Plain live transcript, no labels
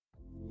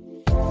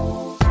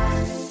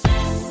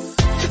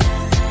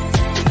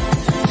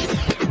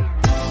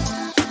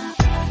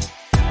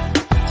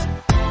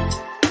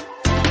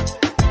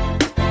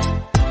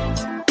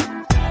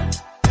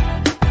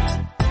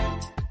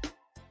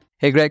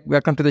Hey, Greg,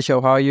 welcome to the show.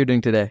 How are you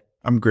doing today?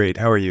 I'm great.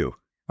 How are you?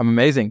 I'm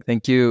amazing.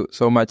 Thank you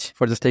so much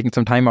for just taking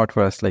some time out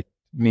for us. Like,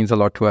 it means a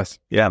lot to us.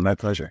 Yeah, my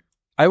pleasure.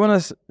 I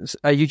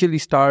usually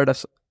start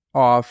us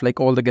off,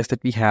 like all the guests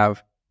that we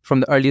have,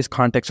 from the earliest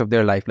context of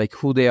their life, like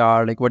who they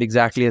are, like what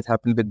exactly has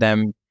happened with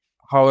them.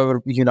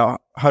 However,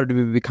 how did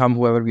we become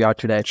whoever we are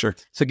today? Sure.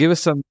 So give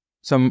us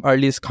some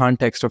earliest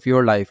context of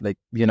your life. Like,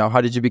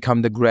 how did you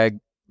become the Greg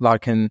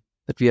Larkin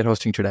that we are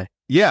hosting today?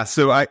 Yeah,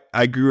 so I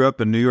grew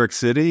up in New York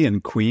City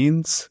in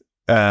Queens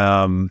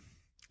in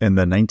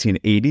the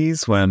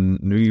 1980s when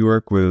New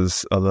York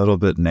was a little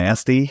bit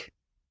nasty.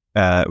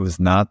 It was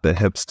not the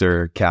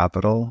hipster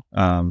capital.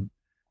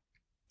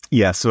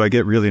 Yeah, so I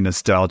get really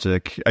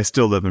nostalgic. I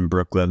still live in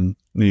Brooklyn.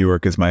 New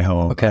York is my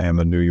home. Okay. I am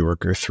a New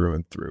Yorker through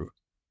and through.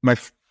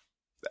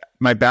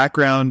 My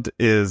background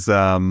is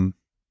a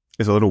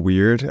little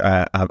weird.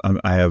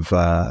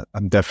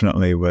 I'm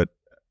definitely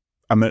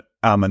I'm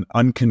an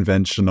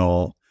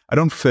unconventional. I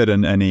don't fit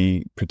in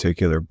any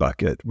particular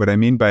bucket. What I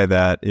mean by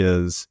that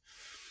is,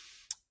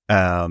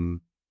 I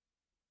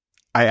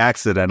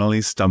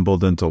accidentally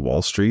stumbled into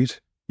Wall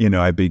Street.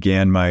 I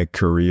began my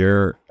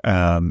career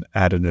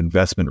at an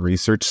investment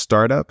research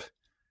startup.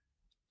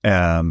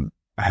 I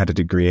had a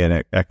degree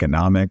in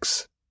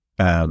economics.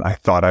 I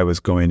thought I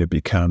was going to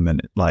become a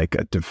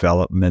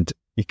development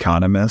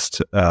economist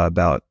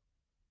about,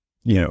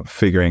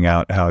 figuring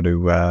out how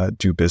to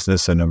do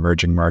business in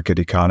emerging market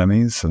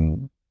economies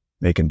and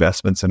make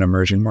investments in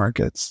emerging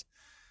markets.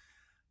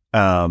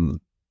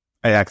 Just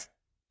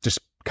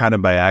kind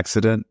of by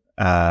accident,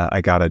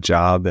 I got a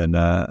job in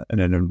an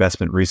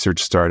investment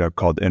research startup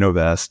called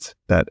Innovest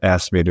that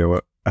asked me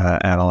to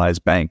analyze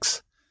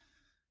banks.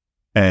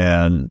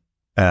 And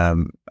I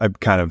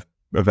kind of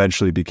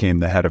eventually became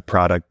the head of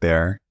product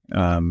there.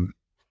 And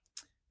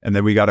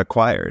then we got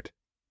acquired.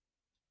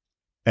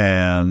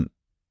 And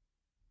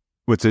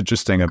what's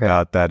interesting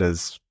about that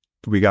is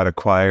we got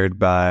acquired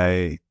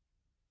by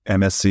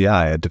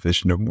MSCI, a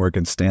division of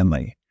Morgan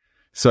Stanley.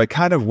 So I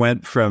kind of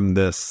went from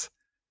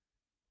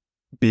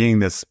being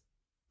this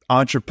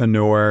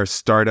entrepreneur,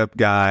 startup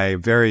guy,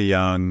 very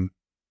young,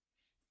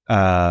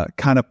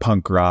 kind of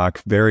punk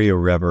rock, very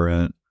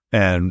irreverent,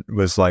 and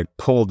was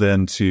pulled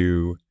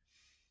into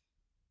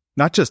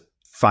not just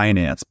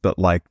finance, but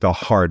the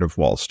heart of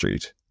Wall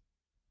Street.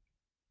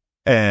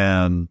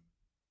 And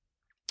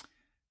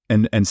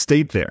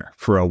stayed there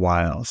for a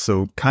while.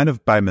 So kind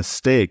of by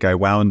mistake, I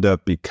wound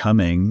up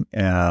becoming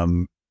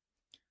an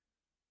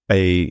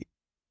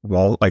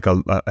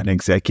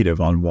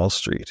executive on Wall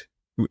Street.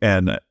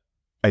 And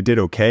I did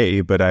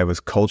okay, but I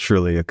was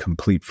culturally a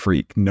complete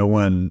freak.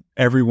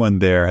 Everyone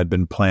there had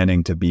been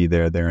planning to be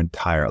there their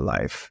entire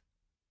life.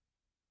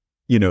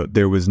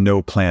 There was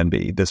no plan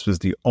B. This was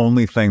the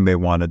only thing they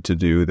wanted to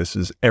do. This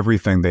is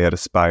everything they had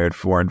aspired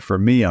for. And for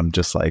me, I'm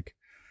just I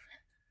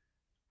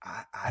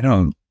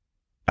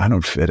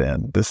don't fit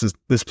in.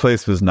 This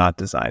place was not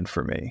designed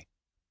for me.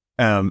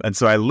 And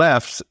so I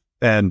left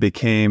and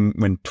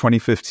in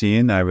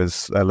 2015, I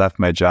left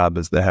my job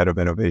as the head of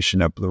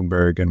innovation at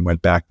Bloomberg and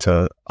went back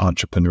to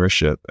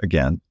entrepreneurship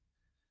again.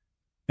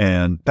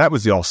 And that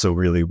was also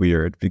really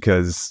weird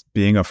because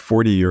being a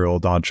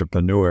 40-year-old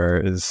entrepreneur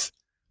is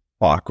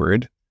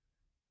awkward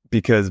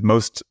because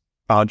most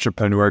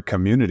entrepreneur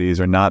communities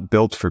are not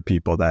built for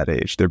people that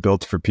age. They're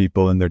built for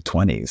people in their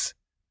 20s.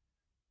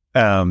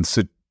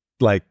 So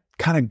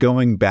kind of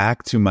going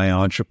back to my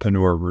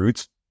entrepreneur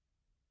roots,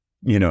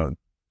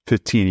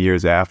 15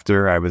 years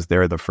after I was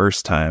there the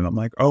first time, I'm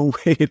like, oh,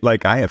 wait,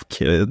 I have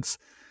kids.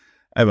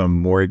 I have a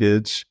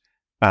mortgage.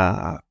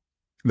 The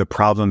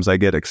problems I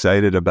get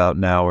excited about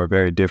now are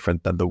very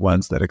different than the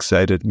ones that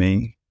excited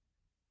me,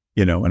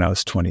 when I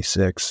was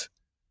 26.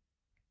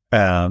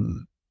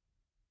 So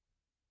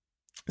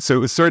it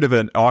was sort of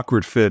an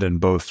awkward fit in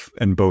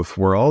both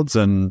worlds.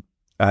 And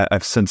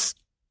I've since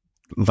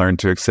learned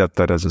to accept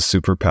that as a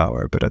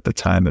superpower. But at the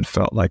time, it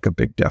felt like a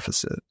big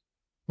deficit.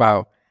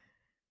 Wow.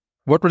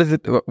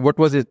 What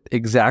was it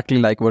exactly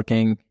like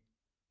working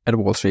at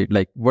Wall Street?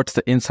 Like, what's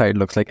the inside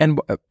looks like? And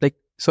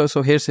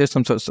so here's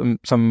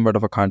somewhat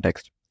of a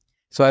context.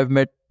 So I've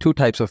met two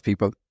types of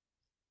people.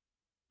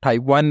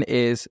 Type one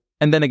is,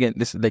 and then again,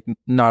 this is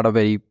not a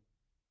very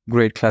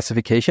great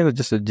classification, it's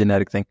just a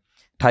generic thing.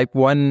 Type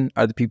one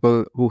are the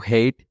people who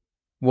hate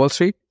Wall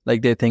Street.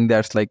 They think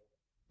that's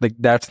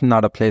that's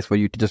not a place for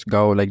you to just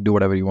go, do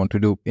whatever you want to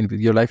do in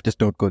your life. Just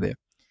don't go there.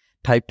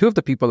 Type two of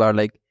the people are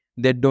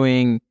they're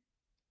doing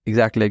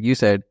exactly like you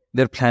said,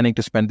 they're planning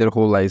to spend their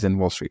whole lives in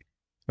Wall Street,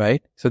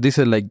 right? So these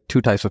are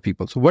two types of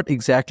people. So what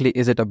exactly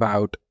is it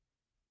about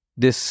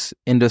this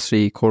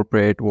industry,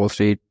 corporate, Wall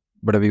Street,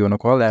 whatever you want to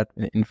call that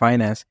in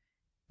finance,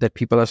 that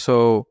people are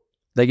so,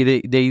 they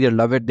either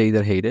love it, they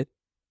either hate it.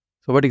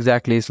 So what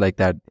exactly is like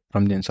that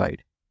from the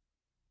inside?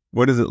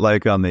 What is it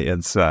like on the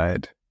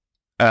inside?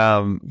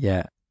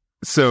 Yeah.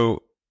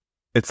 So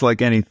it's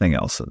like anything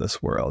else in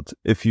this world.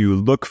 If you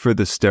look for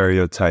the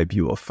stereotype,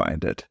 you will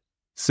find it.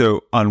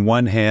 So on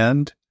one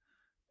hand,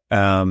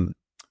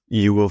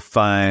 you will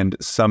find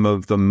some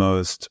of the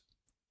most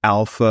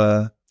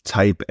alpha,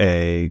 type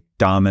A,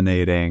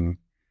 dominating.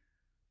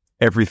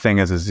 Everything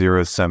is a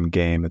zero-sum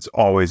game. It's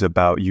always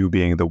about you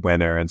being the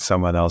winner and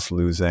someone else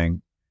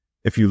losing.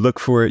 If you look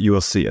for it, you will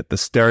see it. The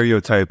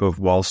stereotype of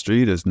Wall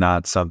Street is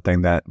not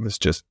something that was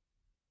just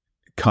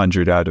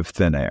conjured out of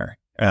thin air.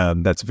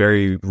 That's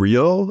very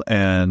real.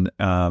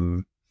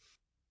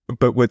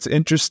 But what's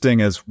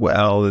interesting as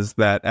well is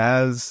that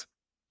as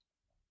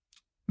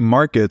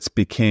markets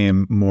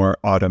became more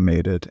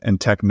automated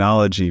and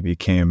technology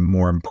became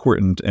more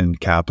important in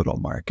capital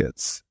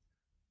markets,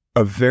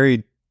 a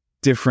very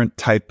different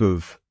type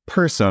of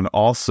person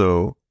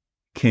also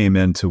came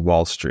into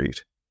Wall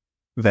Street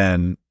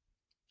then.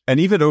 And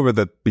even over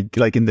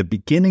in the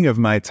beginning of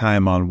my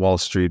time on Wall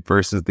Street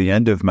versus the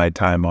end of my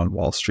time on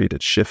Wall Street,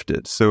 it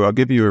shifted. So I'll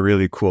give you a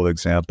really cool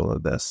example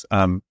of this.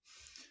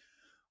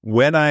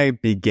 When I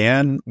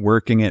began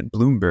working at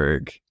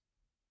Bloomberg,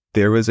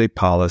 there was a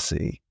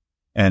policy,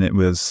 and it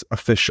was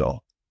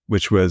official,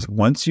 which was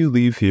once you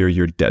leave here,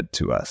 you're dead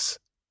to us.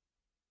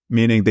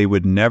 Meaning they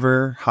would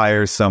never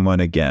hire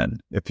someone again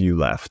if you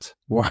left.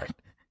 What?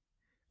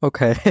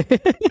 Okay.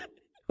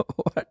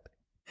 What?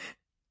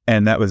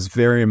 And that was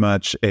very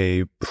much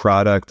a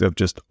product of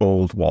just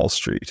old Wall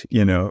Street.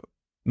 No,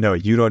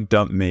 you don't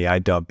dump me, I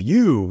dump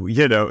you.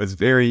 It's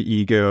very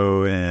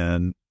ego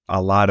and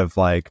a lot of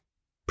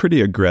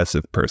pretty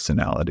aggressive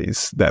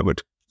personalities that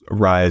would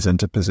rise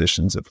into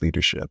positions of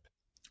leadership.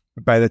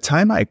 By the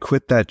time I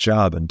quit that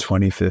job in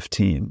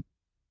 2015,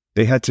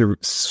 they had to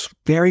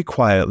very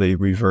quietly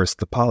reverse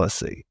the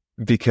policy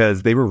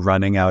because they were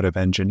running out of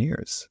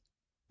engineers.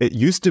 It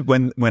used to,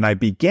 when I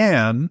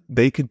began,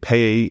 they could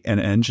pay an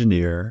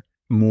engineer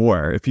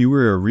more. If you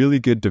were a really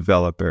good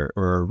developer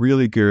or a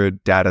really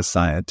good data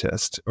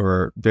scientist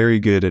or very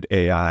good at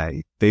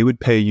AI, they would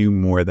pay you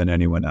more than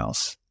anyone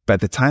else. By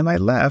the time I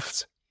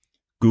left,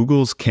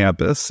 Google's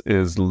campus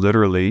is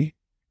literally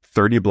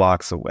 30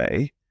 blocks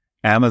away.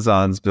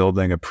 Amazon's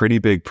building a pretty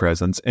big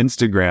presence.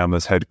 Instagram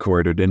was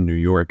headquartered in New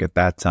York at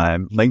that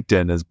time.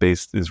 LinkedIn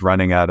is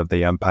running out of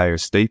the Empire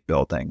State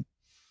Building.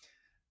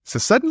 So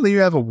suddenly you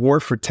have a war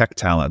for tech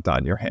talent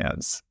on your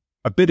hands,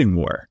 a bidding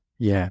war.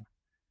 Yeah.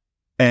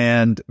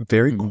 And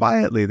very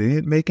quietly, they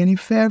didn't make any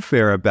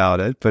fanfare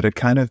about it, but it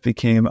kind of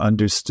became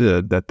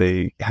understood that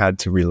they had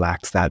to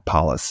relax that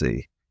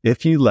policy.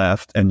 If you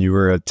left and you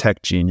were a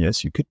tech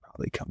genius, you could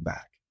probably come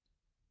back.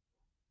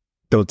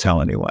 Don't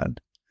tell anyone.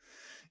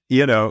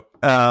 So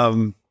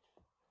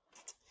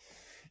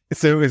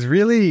it was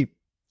really,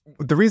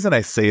 the reason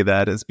I say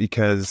that is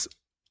because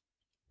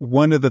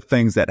one of the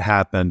things that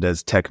happened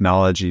as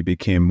technology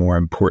became more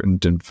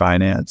important in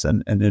finance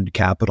and in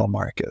capital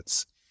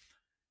markets,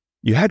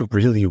 you had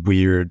really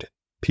weird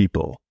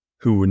people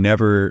who were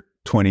never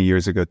 20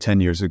 years ago, 10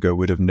 years ago,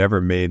 would have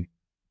never made,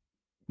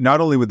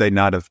 not only would they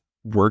not have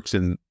worked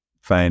in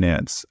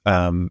finance,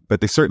 but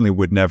they certainly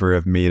would never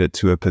have made it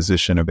to a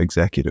position of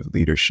executive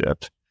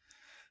leadership.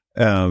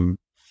 And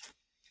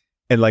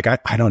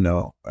I don't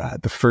know,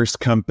 the first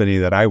company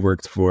that I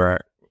worked for,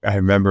 I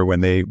remember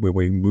when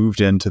we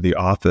moved into the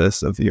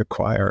office of the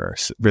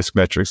acquirer, Risk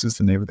Metrics is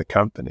the name of the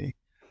company.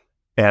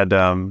 And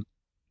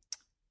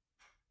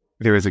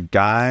there was a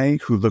guy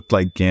who looked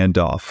like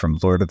Gandalf from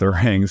Lord of the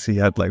Rings. He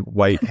had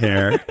white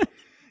hair, okay.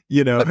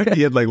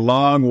 He had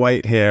long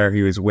white hair.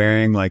 He was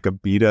wearing a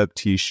beat up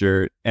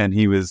t-shirt, and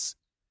he was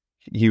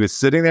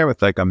sitting there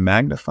with a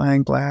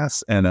magnifying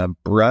glass and a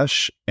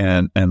brush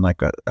and a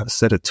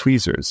set of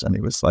tweezers. And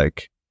he was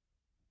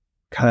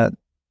kind of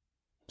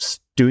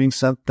doing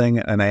something.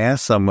 And I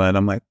asked someone,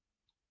 I'm like,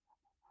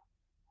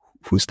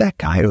 who's that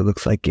guy who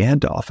looks like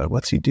Gandalf and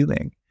what's he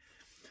doing?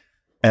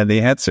 And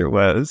the answer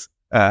was,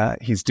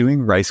 he's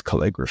doing rice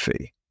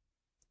calligraphy.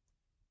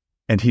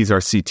 And he's our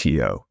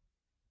CTO.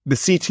 The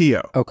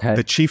CTO, okay.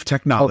 The Chief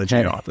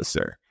Technology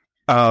Officer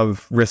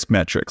of Risk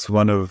Metrics,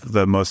 one of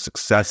the most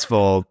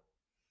successful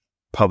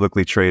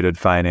publicly traded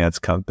finance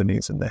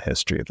companies in the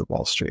history of the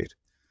Wall Street.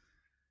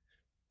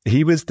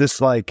 He was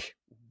this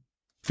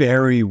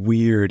very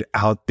weird,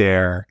 out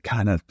there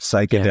kind of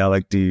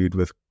psychedelic dude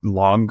with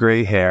long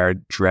gray hair,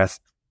 dressed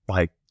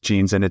like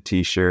jeans and a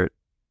t-shirt.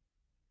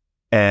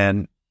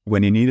 And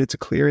when he needed to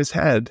clear his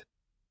head,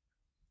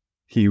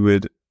 he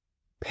would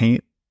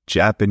paint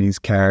Japanese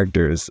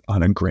characters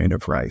on a grain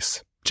of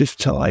rice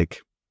just to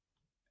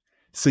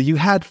so you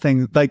had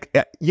things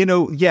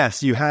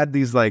yes, you had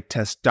these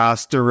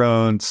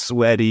testosterone,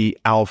 sweaty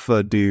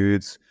alpha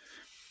dudes,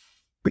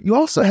 but you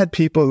also had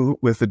people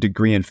with a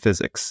degree in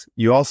physics.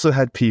 You also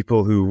had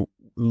people who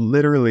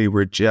literally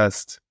were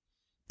just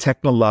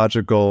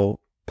technological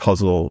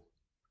puzzle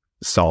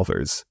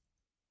solvers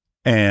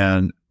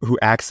and who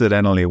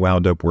accidentally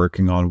wound up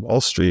working on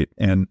Wall Street.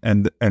 And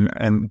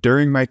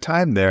during my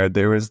time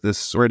there was this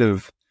sort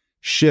of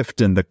shift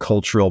in the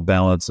cultural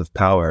balance of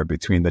power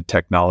between the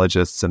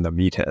technologists and the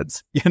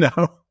meatheads.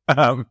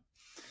 I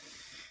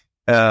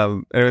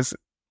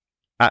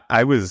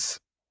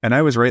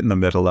was right in the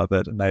middle of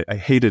it, and I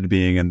hated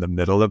being in the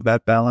middle of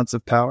that balance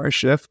of power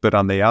shift. But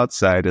on the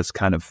outside, it's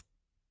kind of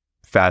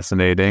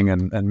fascinating,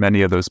 and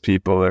many of those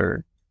people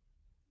are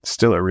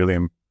still really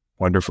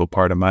wonderful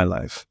part of my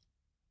life.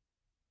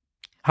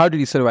 How did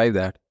you survive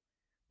that?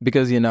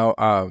 Because,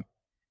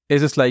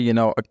 it's just like,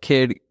 a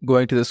kid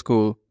going to the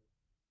school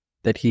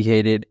that he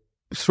hated,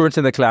 students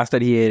in the class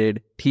that he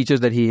hated,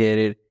 teachers that he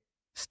hated,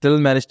 still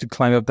managed to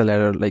climb up the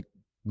ladder, like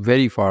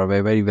very far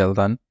away, very well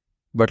done.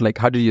 But like,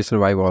 how did you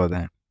survive all of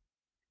that?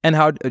 And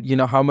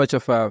how much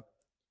of a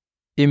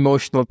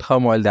emotional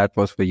turmoil that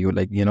was for you?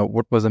 Like,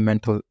 what was the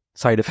mental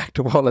side effect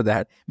of all of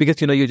that? Because,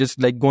 you're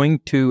just like going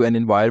to an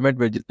environment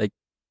where like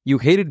you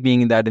hated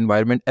being in that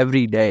environment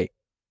every day,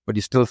 but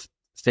you still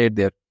stayed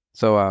there.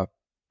 So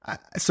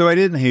I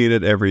didn't hate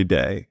it every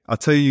day. I'll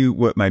tell you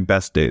what my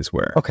best days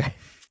were. Okay.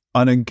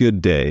 On a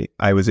good day,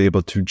 I was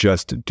able to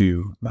just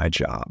do my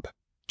job.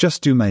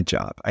 Just do my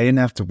job. I didn't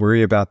have to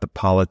worry about the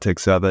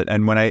politics of it.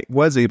 And when I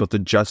was able to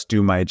just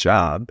do my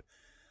job,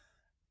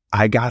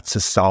 I got to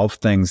solve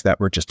things that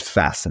were just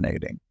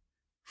fascinating.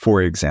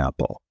 For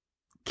example,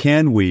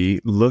 can we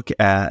look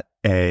at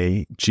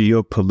a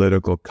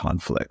geopolitical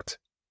conflict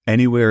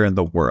anywhere in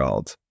the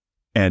world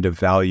and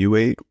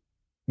evaluate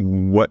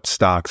what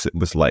stocks it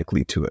was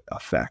likely to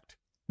affect?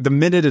 The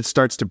minute it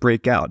starts to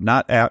break out,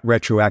 not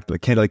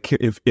retroactively. Like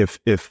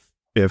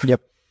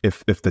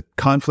if the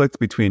conflict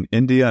between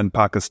India and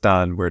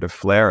Pakistan were to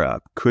flare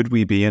up, could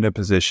we be in a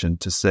position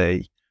to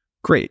say,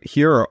 great,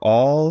 here are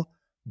all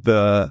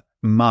the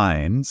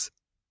mines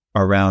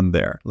around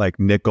there, like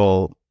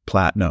nickel,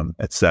 platinum,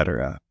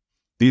 etc.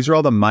 These are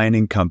all the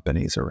mining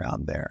companies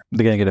around there.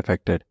 They're going to get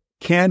affected.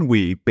 Can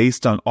we,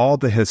 based on all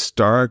the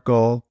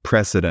historical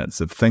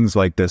precedents of things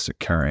like this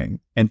occurring,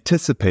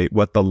 anticipate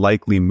what the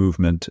likely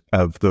movement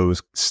of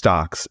those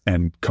stocks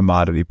and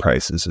commodity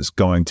prices is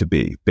going to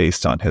be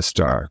based on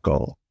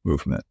historical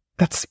movement?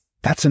 That's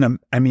an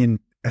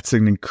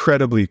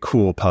incredibly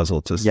cool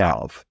puzzle to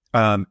solve.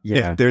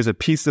 If there's a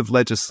piece of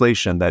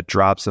legislation that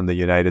drops in the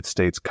United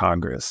States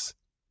Congress,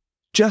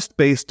 just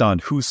based on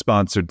who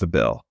sponsored the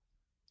bill,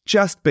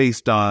 just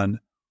based on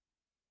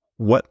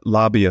what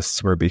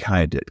lobbyists were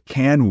behind it,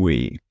 can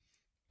we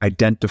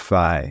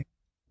identify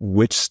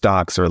which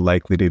stocks are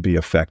likely to be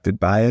affected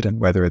by it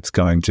and whether it's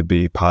going to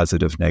be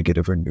positive,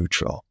 negative, or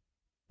neutral?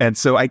 And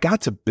so I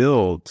got to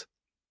build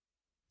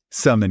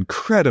some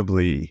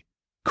incredibly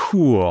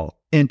cool,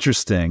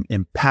 interesting,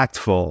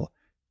 impactful,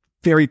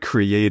 very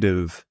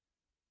creative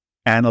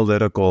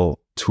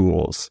analytical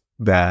tools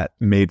that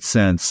made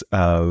sense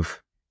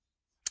of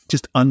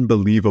just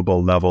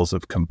unbelievable levels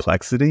of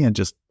complexity and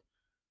just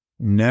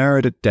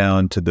narrowed it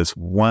down to this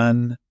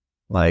one,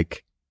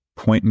 like,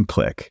 point and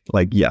click.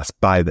 Like, yes,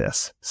 buy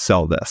this,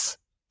 sell this,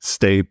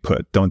 stay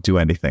put, don't do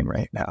anything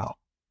right now.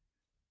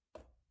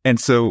 And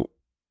so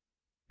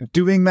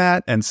doing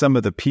that, and some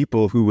of the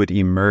people who would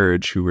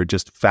emerge who were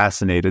just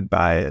fascinated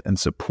by it and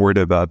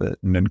supportive of it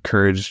and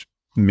encouraged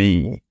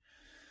me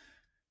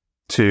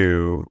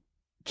to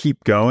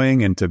keep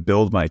going and to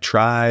build my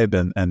tribe,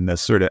 and the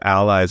sort of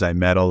allies I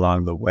met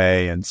along the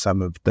way, and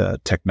some of the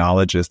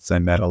technologists I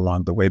met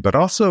along the way, but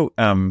also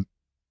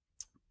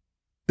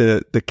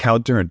the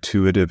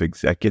counterintuitive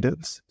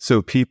executives.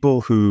 So people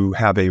who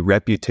have a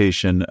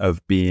reputation of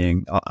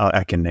being,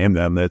 I can name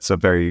them, it's a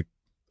very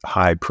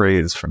high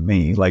praise from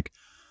me. Like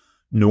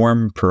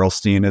Norm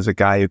Pearlstein is a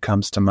guy who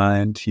comes to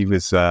mind. He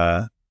was,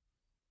 I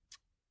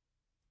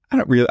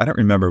don't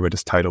remember what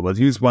his title was.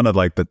 He was one of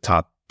like the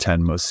top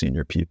 10 most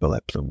senior people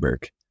at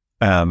Bloomberg.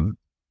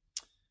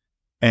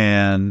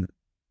 And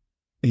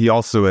he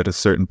also at a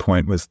certain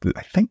point was,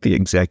 I think, the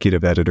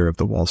executive editor of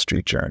the Wall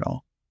Street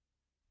Journal.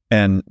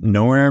 And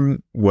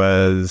Norm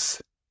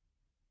was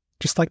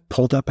just like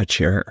pulled up a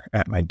chair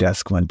at my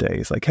desk one day.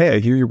 He's like, "Hey, I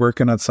hear you're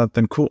working on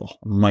something cool."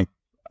 I'm like,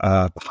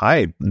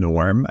 "Hi,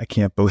 Norm. I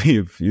can't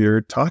believe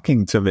you're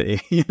talking to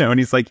me." And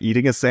he's like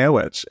eating a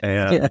sandwich.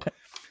 And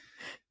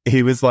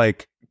he was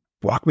like,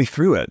 "Walk me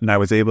through it." And I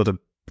was able to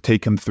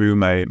take him through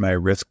my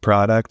risk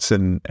products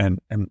and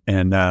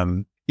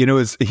he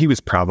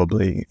was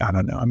probably, I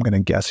don't know, I'm going to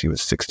guess he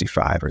was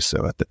 65 or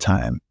so at the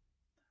time.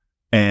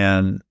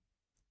 And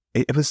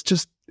it was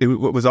just,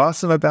 what was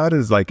awesome about it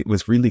is like, it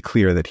was really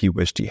clear that he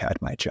wished he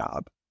had my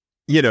job.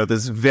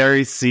 This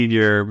very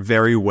senior,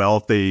 very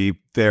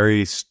wealthy,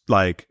 very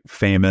like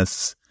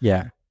famous,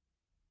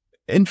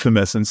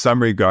 infamous in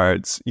some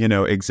regards,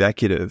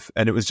 executive.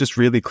 And it was just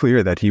really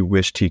clear that he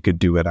wished he could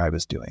do what I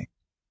was doing.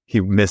 He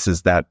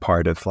misses that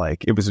part of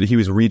like, he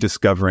was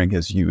rediscovering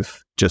his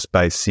youth just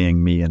by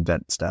seeing me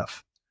invent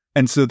stuff.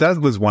 And so that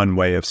was one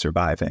way of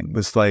surviving,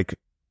 was like,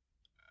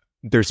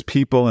 there's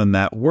people in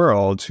that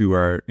world who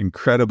are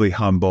incredibly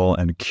humble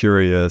and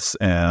curious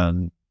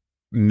and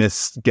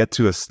get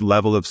to a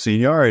level of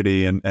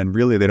seniority and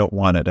really they don't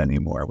want it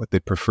anymore. What they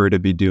prefer to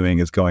be doing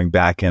is going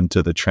back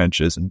into the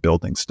trenches and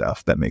building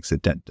stuff that makes a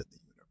dent in the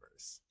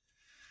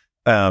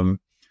universe.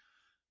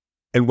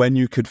 And when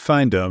you could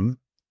find them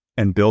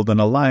and build an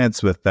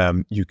alliance with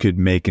them, you could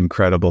make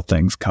incredible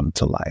things come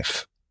to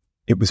life.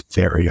 It was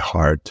very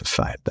hard to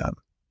find them.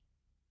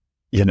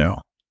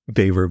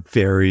 They were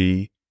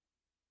very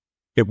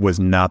it was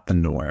not the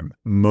norm.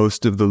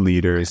 Most of the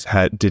leaders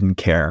didn't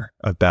care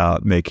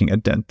about making a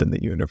dent in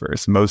the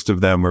universe. Most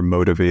of them were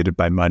motivated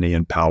by money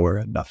and power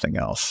and nothing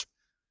else.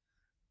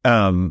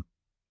 And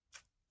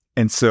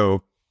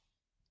so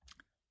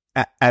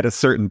at a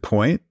certain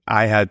point,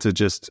 I had to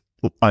just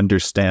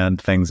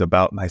understand things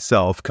about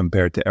myself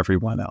compared to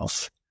everyone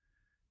else.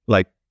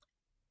 Like,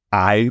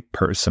 I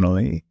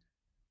personally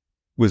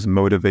was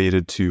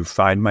motivated to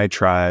find my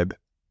tribe,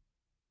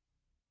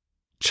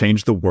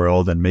 change the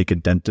world, and make a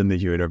dent in the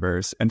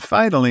universe, and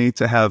finally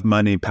to have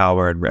money,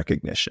 power, and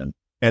recognition.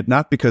 And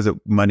not because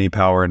money,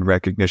 power, and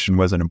recognition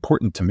wasn't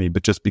important to me,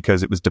 but just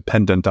because it was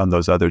dependent on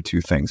those other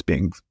two things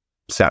being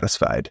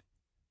satisfied.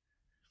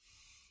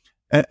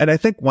 And I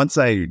think once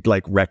I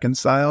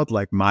reconciled,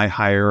 my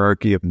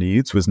hierarchy of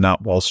needs was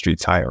not Wall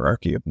Street's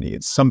hierarchy of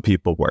needs. Some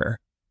people were,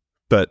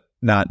 but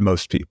not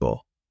most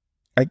people.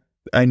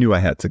 I knew I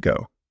had to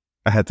go.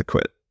 I had to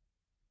quit.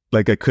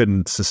 I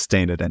couldn't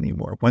sustain it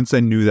anymore. Once I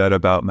knew that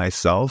about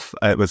myself,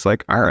 I was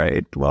like, all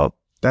right, well,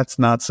 that's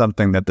not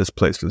something that this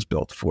place was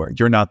built for.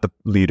 You're not the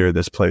leader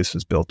this place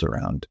was built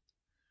around.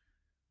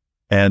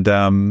 And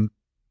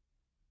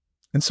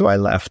so I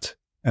left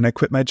and I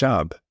quit my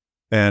job.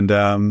 And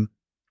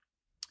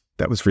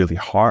that was really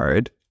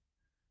hard.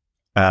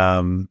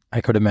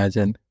 I could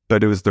imagine.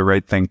 But it was the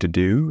right thing to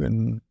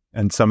do.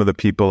 And some of the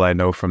people I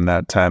know from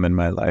that time in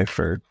my life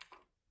are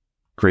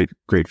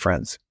great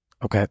friends.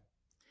 Okay.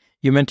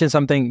 You mentioned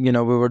something, we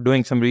were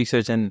doing some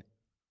research, and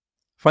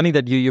funny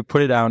that you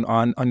put it down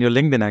on your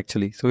LinkedIn,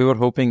 actually. So we were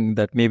hoping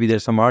that maybe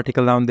there's some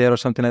article down there or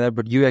something like that,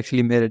 but you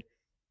actually made it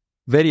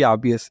very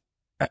obvious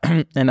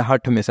and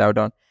hard to miss out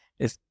on.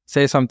 Is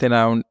say something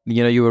around,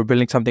 you were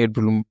building something at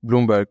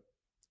Bloomberg,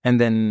 and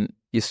then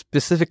you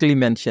specifically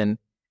mentioned,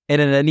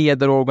 and in any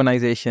other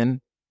organization,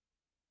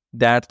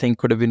 that thing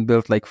could have been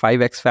built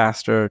 5x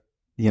faster,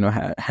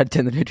 had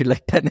generated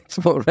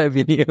 10x more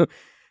revenue.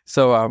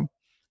 So,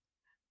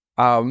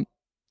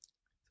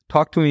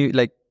 talk to me,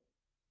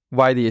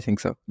 why do you think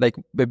so?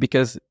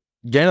 Because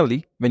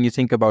generally, when you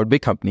think about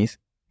big companies,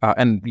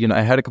 and,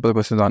 I had a couple of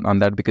questions on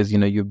that, because,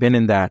 you've been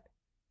in that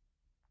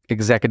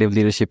executive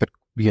leadership at,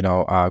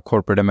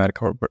 corporate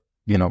America,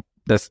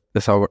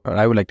 that's how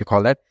I would like to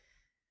call that.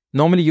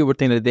 Normally, you would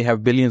think that they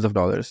have billions of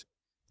dollars.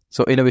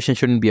 So innovation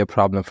shouldn't be a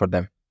problem for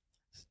them.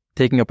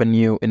 Taking up a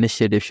new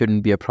initiative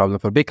shouldn't be a problem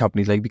for big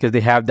companies, because they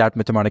have that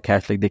much amount of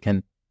cash, they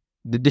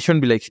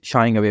shouldn't be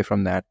shying away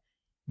from that.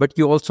 But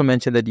you also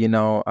mentioned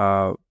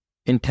that,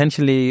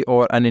 intentionally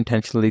or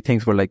unintentionally,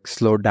 things were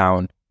slowed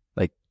down,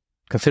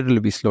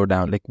 considerably slowed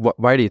down.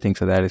 Why do you think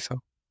that is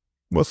so?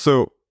 Well,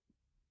 so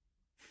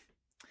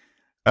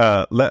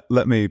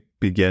let me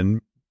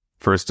begin,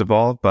 first of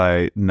all,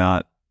 by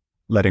not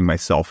letting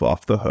myself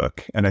off the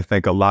hook. And I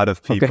think a lot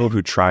of people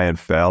who try and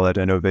fail at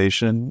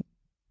innovation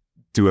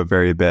do a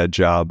very bad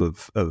job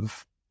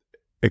of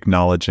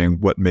acknowledging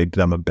what made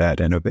them a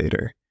bad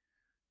innovator.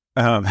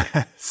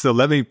 So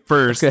let me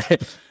first,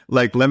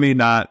 let me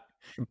not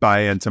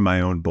buy into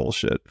my own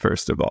bullshit,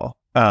 first of all.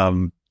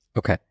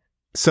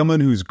 Someone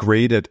who's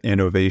great at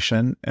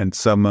innovation and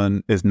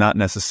someone is not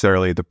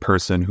necessarily the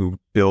person who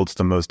builds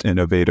the most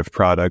innovative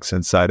products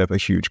inside of a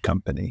huge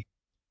company.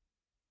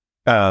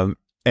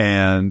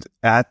 And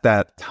at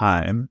that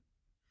time,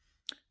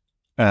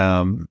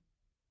 let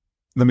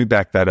me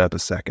back that up a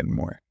second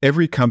more.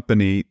 Every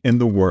company in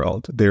the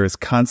world, there is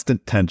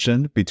constant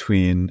tension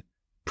between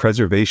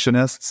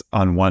preservationists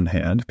on one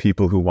hand,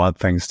 people who want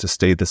things to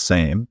stay the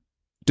same,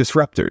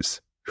 disruptors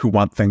who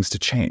want things to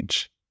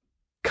change.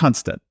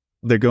 Constant.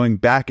 They're going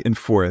back and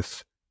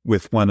forth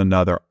with one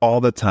another all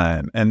the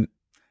time. And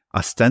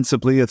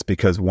ostensibly, it's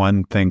because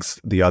one thinks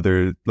the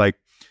other,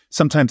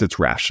 sometimes it's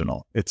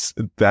rational.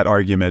 That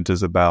argument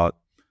is about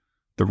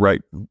the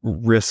right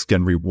risk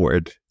and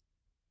reward.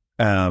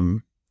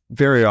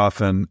 Very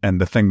often,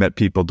 and the thing that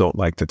people don't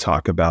like to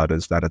talk about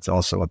is that it's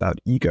also about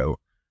ego.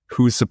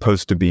 Who's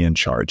supposed to be in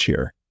charge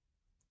here?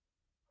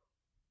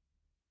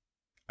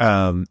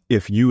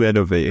 If you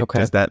innovate,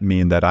 does that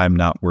mean that I'm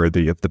not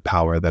worthy of the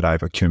power that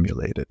I've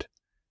accumulated?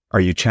 Are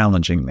you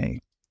challenging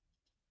me?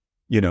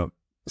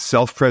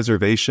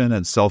 Self-preservation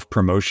and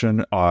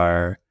self-promotion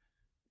are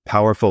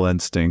powerful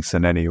instincts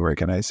in any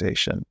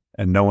organization,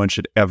 and no one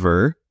should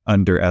ever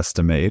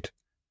underestimate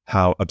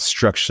how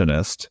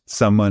obstructionist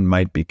someone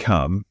might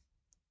become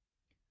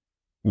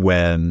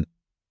when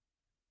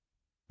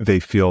they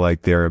feel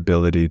like their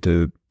ability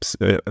to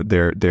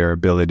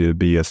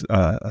be a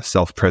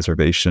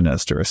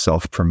self-preservationist or a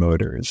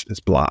self-promoter is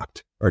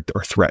blocked or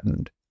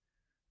threatened.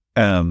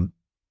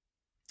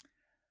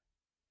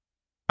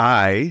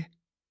 I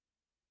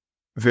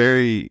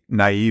very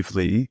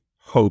naively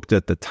hoped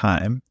at the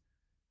time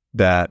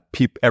that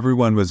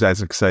everyone was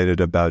as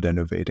excited about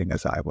innovating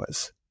as I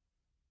was.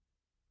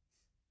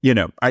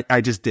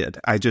 I just did.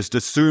 I just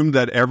assumed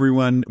that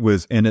everyone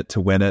was in it to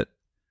win it,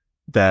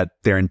 that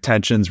their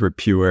intentions were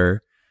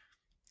pure.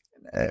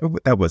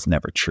 That was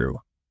never true.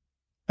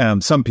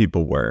 Some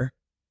people were,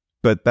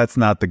 but that's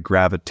not the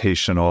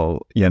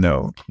gravitational,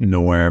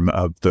 norm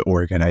of the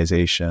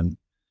organization.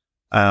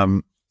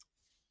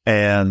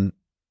 And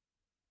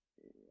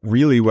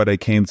really what I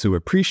came to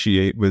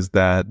appreciate was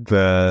that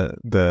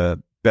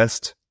the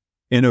best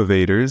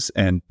innovators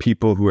and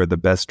people who are the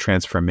best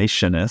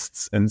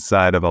transformationists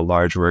inside of a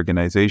large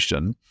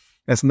organization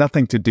has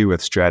nothing to do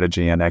with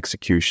strategy and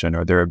execution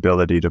or their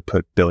ability to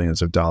put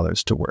billions of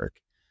dollars to work.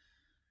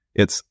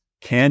 It's,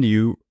 can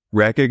you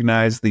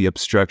recognize the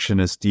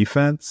obstructionist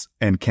defense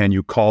and can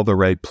you call the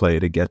right play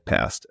to get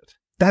past it?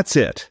 That's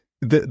it.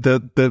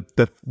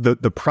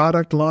 The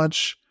product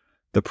launch,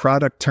 the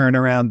product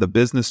turnaround, the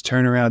business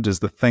turnaround is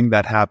the thing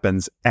that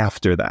happens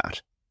after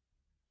that.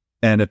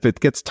 And if it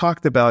gets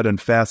talked about in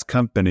Fast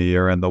Company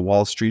or in the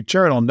Wall Street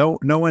Journal,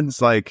 no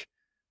one's like,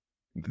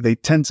 they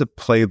tend to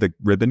play the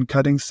ribbon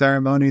cutting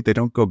ceremony. They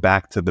don't go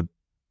back to the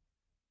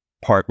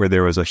part where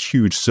there was a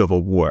huge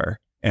civil war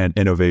and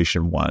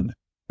innovation won.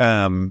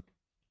 And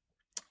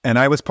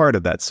I was part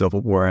of that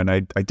civil war, and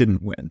I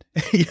didn't win,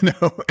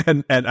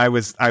 and I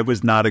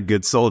was not a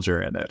good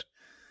soldier in it.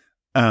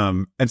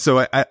 And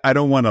so I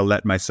don't want to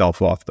let myself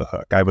off the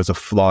hook. I was a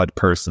flawed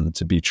person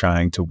to be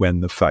trying to win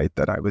the fight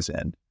that I was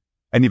in.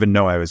 I didn't even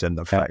know I was in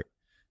the fight.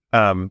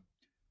 I'm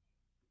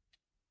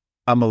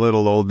a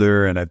little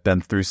older and I've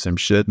been through some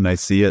shit, and I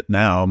see it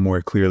now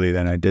more clearly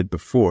than I did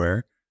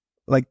before.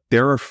 Like,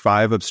 there are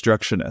 5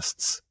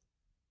 obstructionists.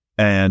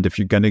 And if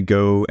you're going to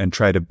go and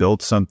try to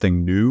build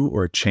something new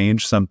or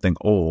change something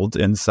old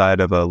inside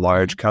of a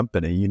large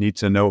company, you need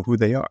to know who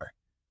they are.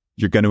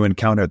 You're going to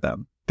encounter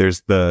them.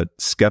 There's the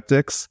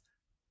skeptics,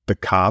 the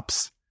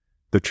cops,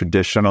 the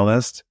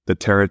traditionalist, the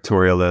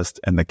territorialist,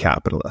 and the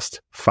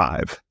capitalist.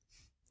 5.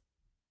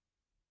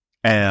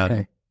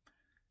 And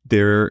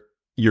you're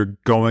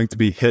going to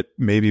be hit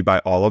maybe by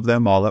all of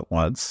them all at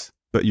once,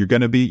 but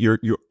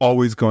you're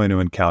always going to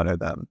encounter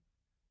them.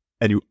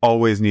 And you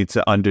always need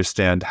to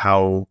understand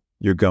how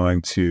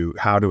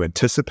to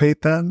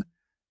anticipate them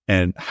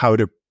and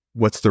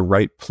what's the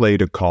right play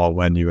to call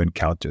when you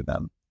encounter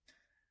them.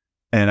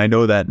 And I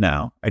know that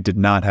now. I did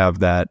not have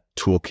that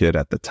toolkit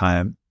at the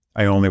time.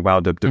 I only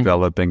wound up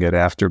developing it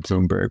after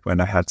Bloomberg,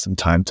 when I had some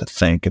time to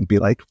think and be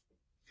like,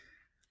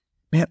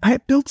 man, I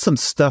built some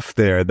stuff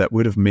there that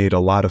would have made a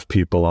lot of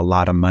people a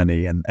lot of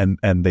money,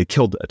 and they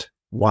killed it.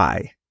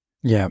 Why?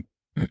 Yeah.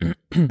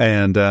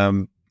 And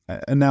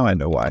now I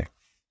know why.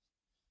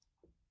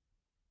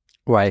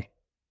 Why?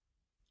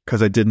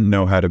 Because I didn't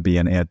know how to be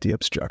an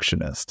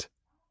anti-obstructionist.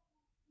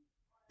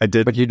 I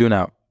did. But you do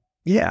now.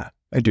 Yeah,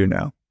 I do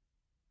now.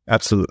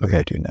 Absolutely, okay.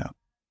 I do now.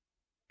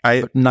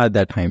 But not at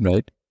that time,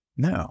 right?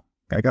 No,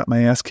 I got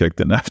my ass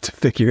kicked enough to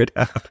figure it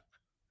out.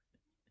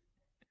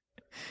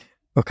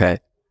 Okay.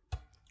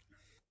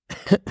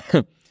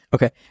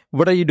 Okay.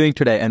 What are you doing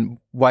today, and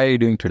why are you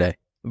doing today?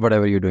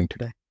 Whatever you're doing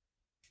today.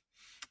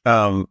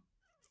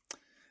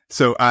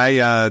 So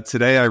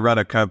today I run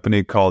a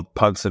company called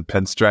Punks and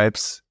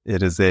Pinstripes.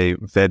 It is a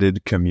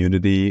vetted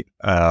community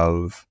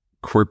of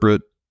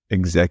corporate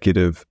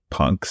executive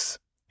punks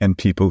and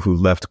people who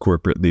left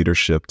corporate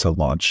leadership to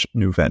launch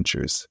new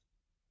ventures.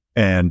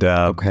 And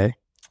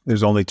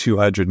there's only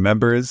 200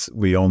 members.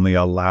 We only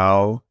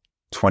allow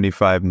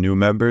 25 new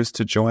members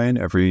to join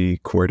every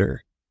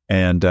quarter.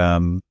 And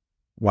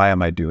why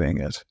am I doing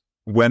it?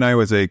 When I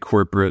was a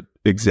corporate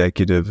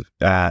executive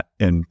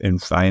in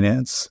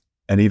finance,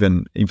 and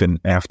even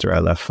after I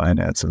left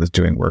finance, I was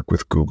doing work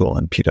with Google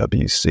and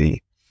PwC.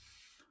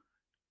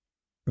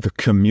 The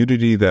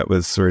community that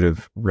was sort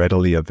of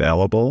readily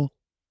available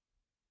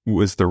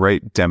was the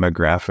right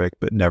demographic,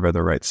 but never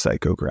the right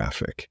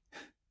psychographic.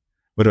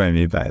 What do I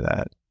mean by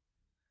that?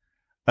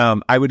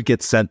 I would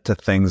get sent to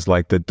things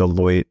like the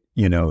Deloitte,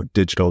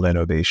 Digital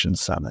Innovation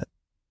Summit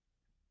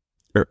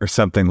or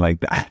something like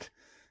that,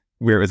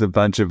 where it was a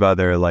bunch of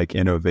other like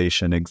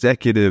innovation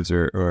executives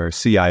or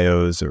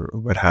CIOs or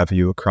what have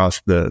you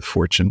across the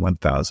Fortune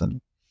 1000.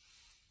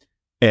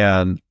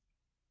 And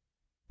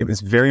it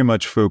was very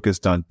much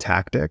focused on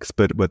tactics,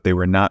 but what they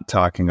were not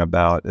talking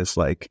about is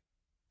like,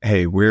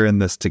 hey, we're in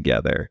this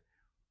together.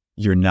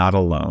 You're not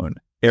alone.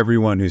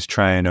 Everyone who's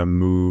trying to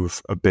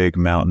move a big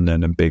mountain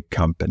in a big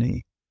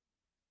company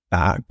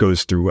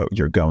goes through what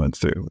you're going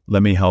through.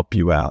 Let me help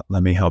you out.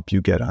 Let me help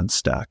you get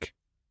unstuck.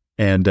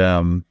 And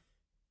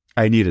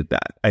I needed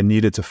that. I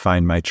needed to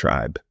find my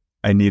tribe.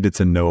 I needed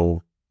to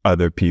know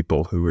other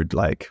people who were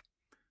like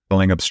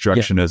feeling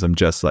obstructionism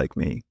just like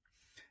me.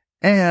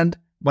 And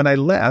when I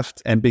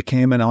left and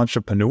became an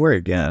entrepreneur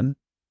again,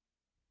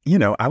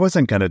 I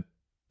wasn't going to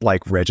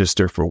like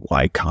register for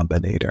Y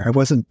Combinator. I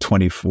wasn't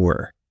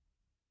 24.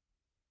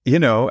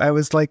 I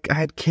was like, I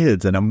had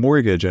kids and a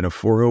mortgage and a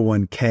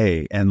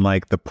 401k, and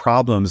like the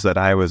problems that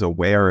I was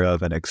aware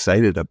of and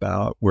excited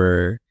about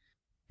were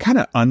kind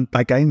of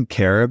like I didn't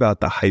care about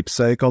the hype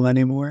cycle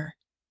anymore.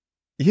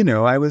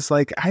 I was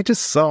like, I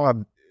just saw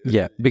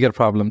bigger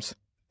problems.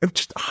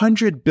 Just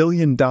 $100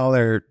 billion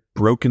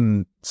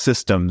broken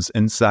systems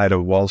inside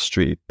of Wall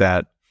Street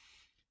that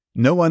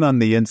no one on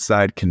the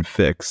inside can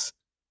fix.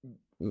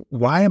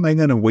 Why am I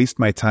going to waste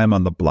my time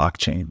on the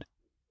blockchain?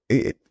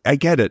 I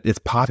get it. It's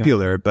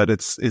popular, but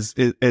is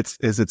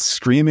it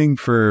screaming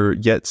for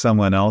yet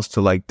someone else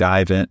to like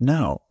dive in?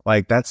 No,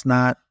 like that's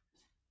not.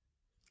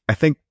 I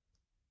think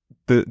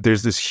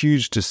there's this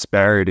huge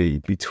disparity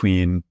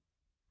between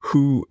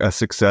who a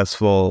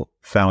successful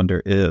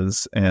founder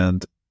is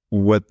and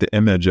what the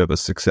image of a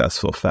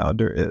successful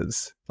founder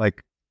is.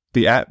 Like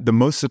the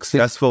most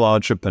successful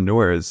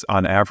entrepreneurs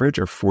on average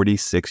are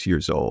 46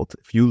 years old.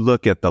 If you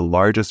look at the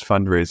largest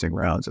fundraising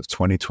rounds of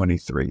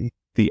 2023,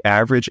 the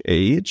average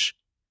age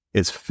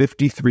is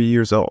 53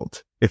 years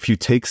old. If you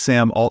take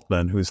Sam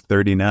Altman, who's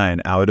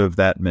 39, out of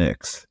that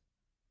mix,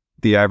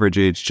 the average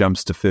age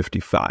jumps to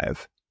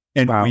 55.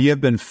 And Wow. we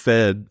have been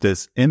fed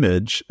this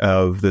image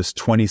of this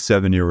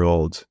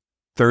 27-year-old,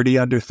 30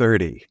 under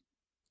 30.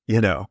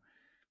 You know,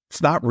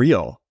 it's not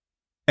real.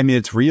 I mean,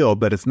 it's real,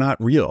 but it's not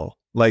real.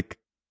 Like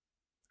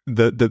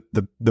the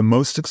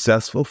most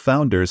successful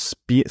founders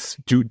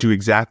do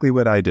exactly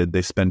what I did.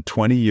 They spend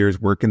 20 years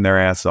working their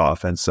ass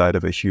off inside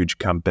of a huge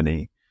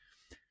company.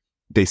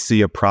 They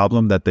see a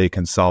problem that they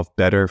can solve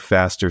better,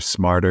 faster,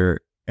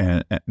 smarter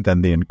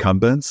than the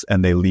incumbents,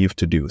 and they leave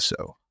to do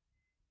so.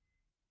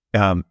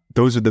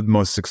 Those are the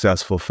most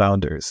successful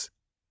founders.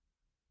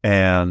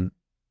 And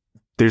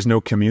there's no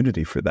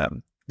community for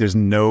them. There's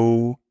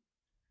no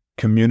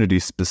community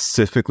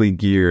specifically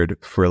geared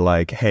for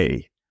like,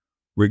 hey,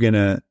 we're going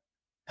to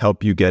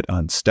help you get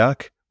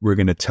unstuck. We're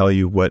going to tell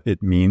you what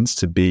it means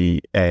to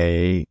be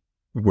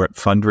what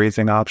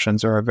fundraising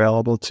options are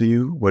available to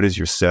you. What does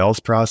your sales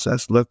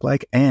process look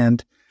like?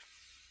 And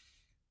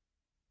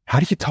how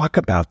do you talk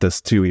about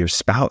this to your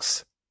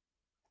spouse?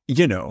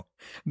 You know,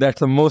 That's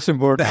the most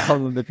important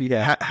problem that we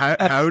have.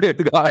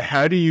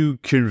 How do you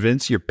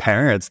convince your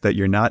parents that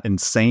you're not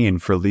insane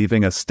for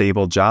leaving a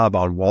stable job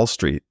on Wall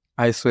Street?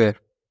 I swear.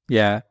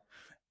 Yeah.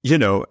 You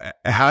know,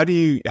 how do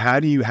you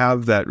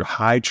have that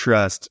high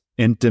trust,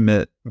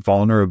 intimate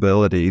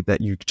vulnerability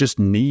that you just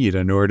need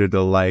in order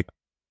to like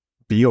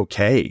be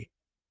okay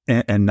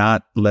and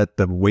not let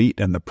the weight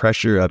and the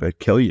pressure of it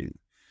kill you?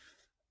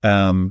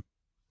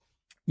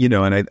 You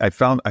know, and I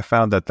found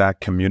that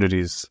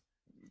community's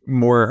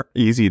more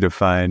easy to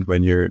find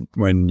when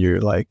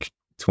you're like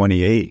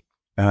 28.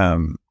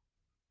 I'm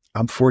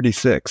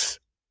 46.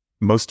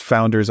 Most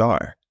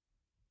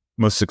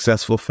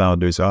successful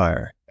founders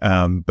are.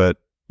 But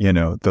you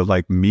know, the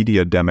like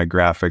media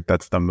demographic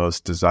that's the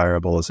most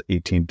desirable is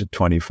 18 to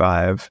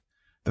 25.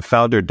 The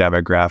founder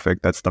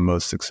demographic that's the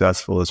most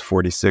successful is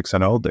 46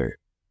 and older.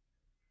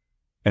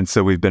 And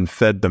so we've been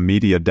fed the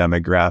media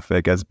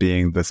demographic as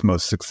being this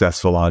most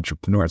successful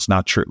entrepreneur. It's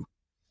not true.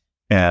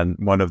 And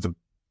one of the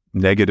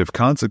negative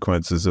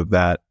consequences of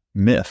that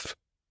myth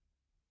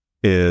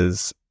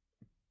is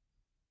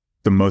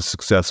the most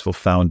successful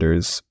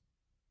founders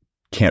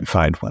can't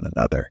find one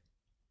another,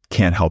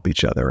 can't help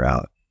each other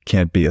out,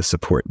 can't be a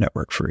support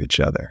network for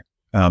each other.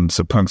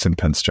 So Punks and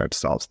Pinstripes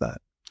solves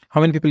that. How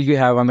many people do you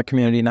have on the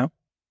community now?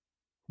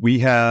 We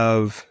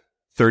have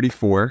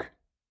 34,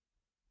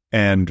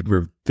 and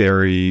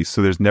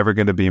so there's never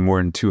going to be more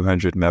than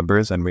 200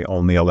 members, and we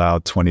only allow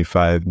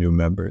 25 new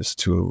members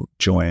to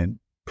join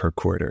per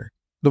quarter.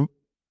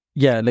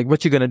 Yeah, like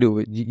what you're going to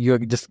do? You're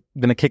just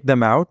going to kick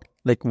them out?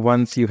 Like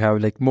once you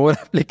have like more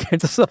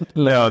applicants or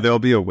something? No, there'll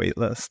be a wait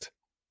list.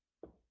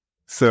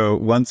 So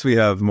once we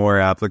have more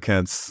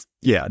applicants,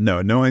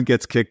 no one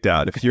gets kicked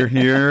out. If you're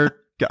here,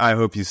 I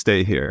hope you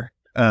stay here.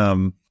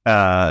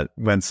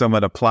 When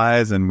someone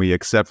applies and we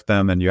accept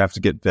them, and you have to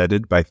get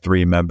vetted by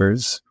 3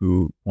 members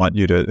who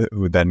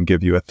then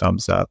give you a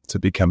thumbs up to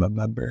become a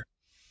member.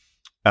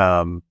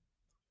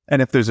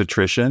 And if there's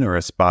attrition or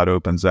a spot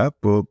opens up,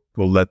 we'll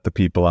let the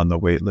people on the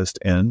wait list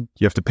in.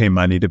 You have to pay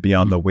money to be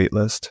on the wait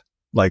list.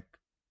 Like,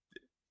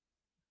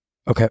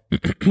 okay.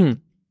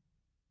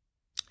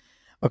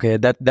 Okay,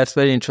 that's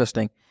very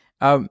interesting.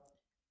 I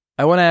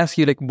want to ask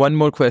you like one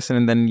more question,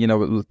 and then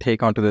we'll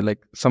take on to the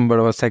like somewhat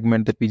of a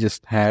segment that we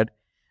just had.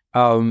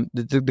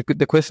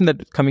 The question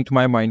that's coming to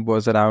my mind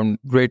was around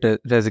Great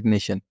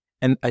Resignation,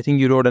 and I think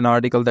you wrote an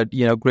article that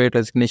Great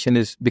Resignation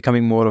is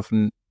becoming more of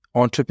an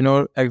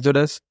entrepreneur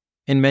exodus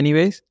in many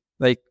ways.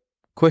 Like,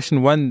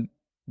 question one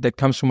that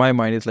comes to my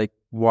mind is like,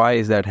 why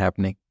is that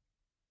happening?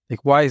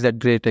 Like, why is that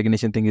Great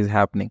Resignation thing is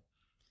happening?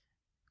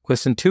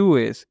 Question two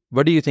is,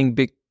 what do you think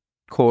big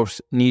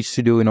course needs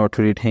to do in order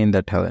to retain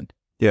that talent?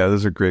 Yeah,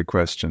 those are great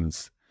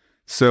questions.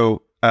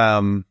 So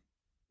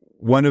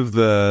one of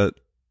the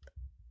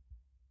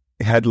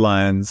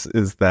headlines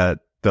is that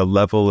the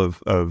level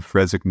of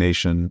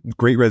resignation,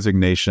 Great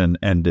Resignation,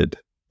 ended,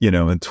 in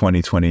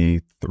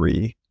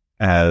 2023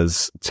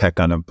 as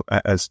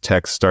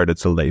tech started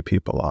to lay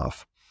people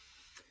off.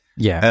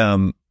 Yeah.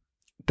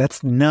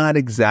 That's not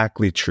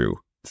exactly true.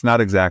 It's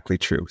not exactly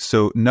true.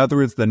 So in other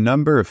words, the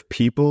number of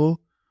people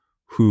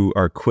who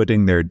are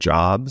quitting their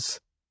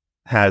jobs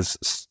has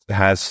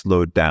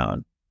slowed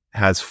down,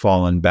 has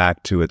fallen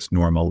back to its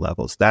normal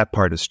levels. That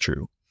part is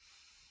true.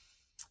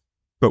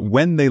 But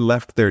when they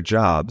left their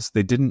jobs,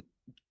 they didn't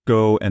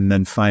go and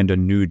then find a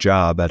new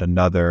job at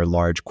another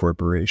large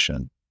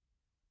corporation.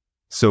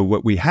 So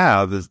what we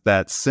have is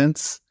that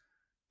since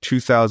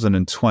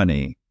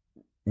 2020,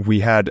 we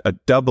had a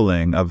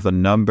doubling of the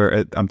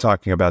number. I'm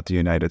talking about the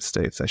United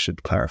States. I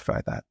should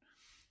clarify that.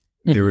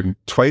 There were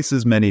twice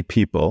as many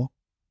people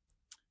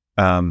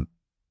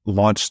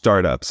launch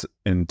startups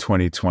in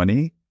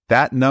 2020.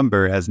 That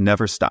number has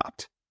never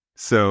stopped.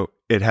 So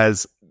it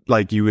has,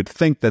 like, you would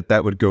think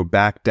that would go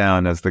back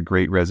down as the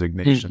Great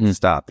Resignation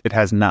stopped. It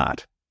has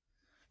not.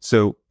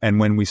 So, and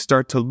when we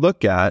start to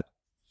look at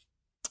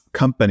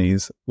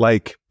companies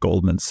like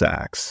Goldman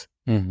Sachs,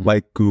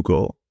 like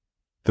Google,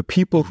 the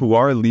people who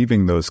are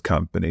leaving those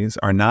companies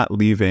are not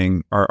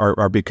leaving,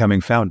 are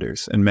becoming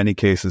founders, in many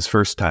cases,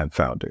 first-time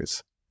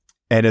founders.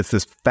 And it's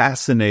this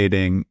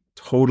fascinating,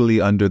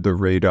 totally under the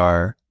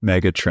radar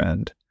mega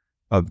trend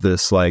of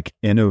this like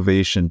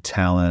innovation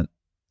talent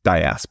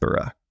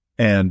diaspora.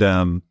 And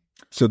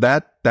so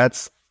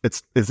that's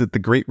is it the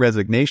Great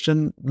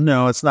Resignation?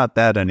 No, it's not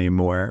that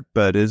anymore.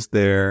 But is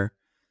there,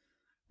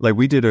 like,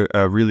 we did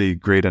a really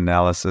great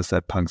analysis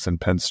at Punks and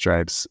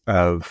Pinstripes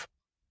of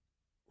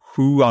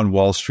who on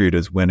Wall Street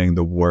is winning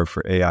the war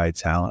for AI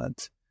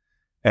talent.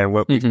 And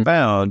what we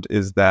found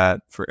is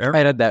that I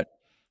read that.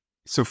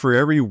 So for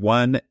every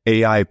one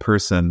AI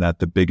person that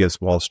the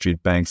biggest Wall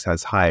Street banks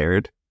has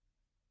hired,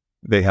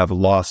 they have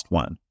lost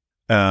one.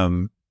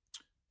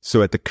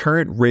 So at the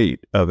current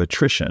rate of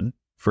attrition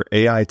for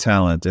AI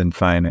talent in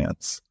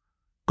finance,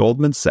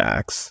 Goldman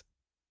Sachs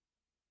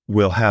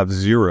will have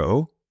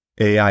 0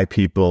 AI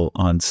people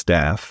on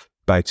staff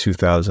by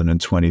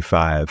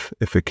 2025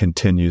 if it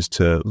continues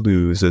to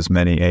lose as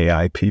many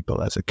AI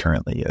people as it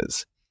currently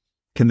is.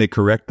 Can they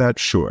correct that?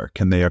 Sure.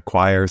 Can they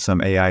acquire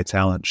some AI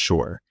talent?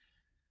 Sure.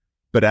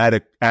 But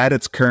at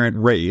its current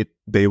rate,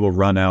 they will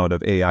run out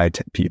of AI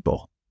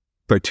people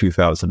by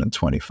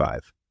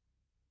 2025.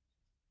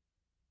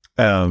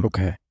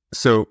 Okay.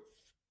 So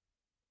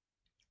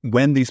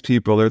when these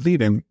people are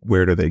leaving,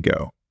 where do they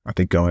go? Are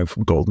they going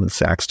from Goldman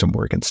Sachs to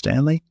Morgan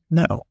Stanley?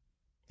 No.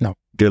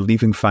 They're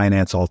leaving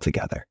finance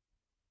altogether.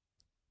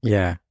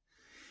 Yeah.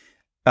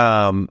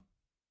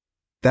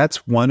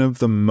 That's one of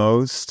the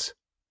most...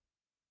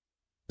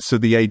 So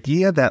the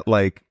idea that,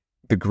 like,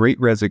 the Great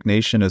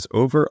Resignation is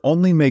over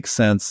only makes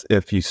sense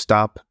if you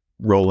stop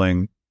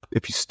rolling,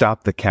 if you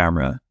stop the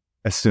camera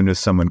as soon as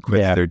someone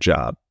quits their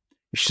job.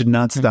 You should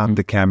not stop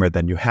the camera.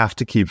 Then you have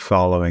to keep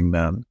following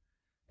them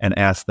and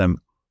ask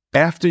them,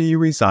 after you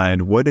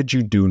resigned, what did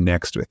you do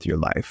next with your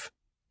life?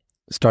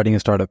 Starting a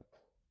startup.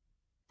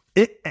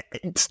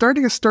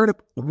 Starting a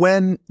startup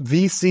when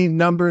VC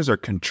numbers are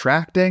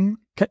contracting.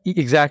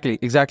 Exactly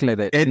like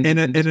that. In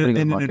an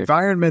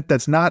environment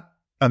that's not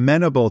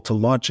amenable to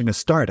launching a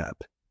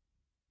startup.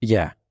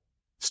 Yeah.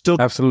 Still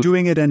Absolutely.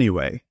 doing it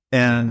anyway.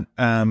 And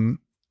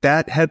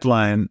that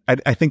headline,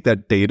 I think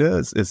that data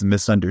is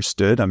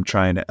misunderstood. I'm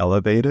trying to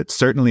elevate it.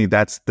 Certainly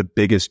that's the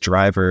biggest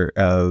driver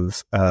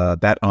of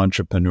that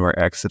entrepreneur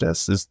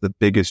exodus, is the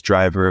biggest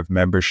driver of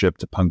membership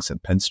to Punks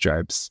and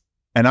Pinstripes.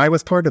 And I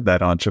was part of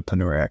that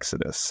entrepreneur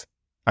exodus.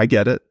 I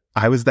get it.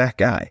 I was that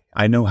guy.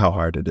 I know how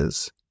hard it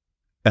is.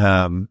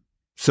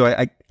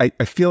 So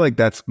I feel like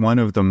that's one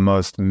of the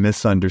most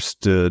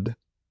misunderstood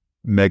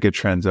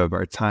megatrends of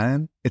our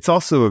time. It's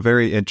also a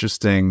very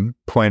interesting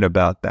point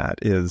about that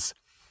is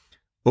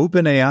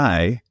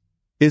OpenAI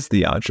is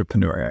the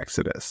entrepreneur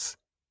exodus.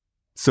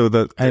 So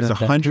there's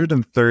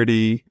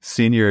 130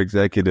 senior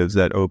executives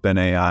at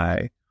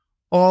OpenAI,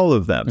 all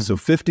of them, so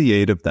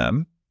 58 of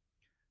them,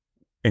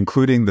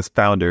 including the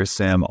founder,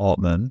 Sam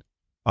Altman,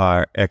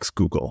 are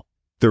ex-Google.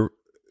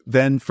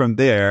 Then from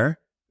there,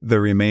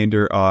 the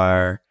remainder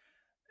are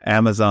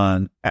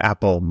Amazon,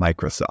 Apple,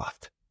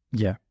 Microsoft.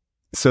 Yeah.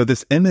 So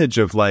this image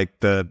of like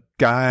the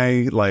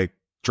guy like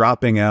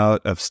dropping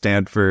out of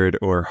Stanford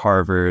or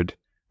Harvard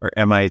or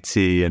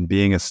MIT and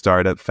being a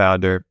startup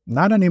founder,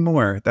 not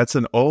anymore. That's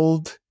an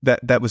old,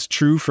 that was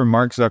true for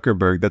Mark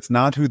Zuckerberg. That's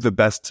not who the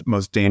best,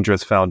 most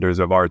dangerous founders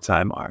of our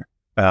time are.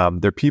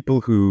 They're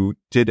people who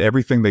did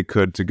everything they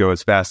could to go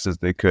as fast as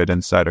they could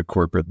inside of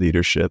corporate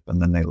leadership,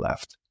 and then they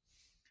left.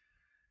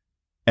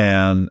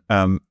 And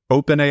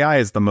OpenAI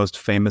is the most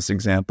famous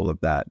example of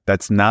that.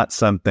 That's not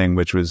something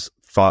which was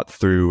thought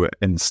through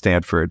in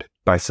Stanford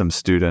by some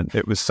student.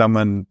 It was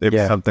something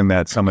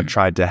that someone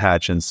tried to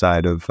hatch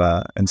inside of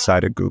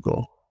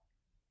Google.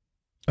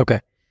 Okay.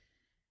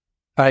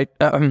 All right.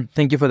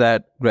 Thank you for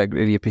that, Greg.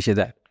 Really appreciate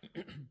that.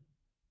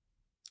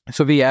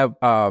 So we have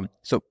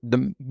so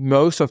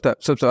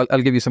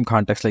I'll give you some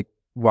context, like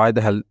why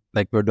the hell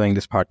like we're doing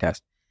this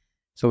podcast.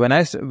 So when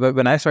I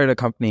started a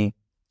company,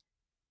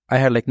 I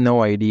had like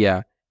no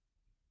idea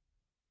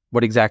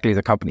what exactly is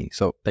a company.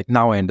 So like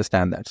now I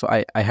understand that. So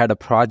I had a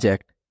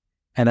project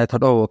and I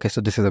thought, oh, okay,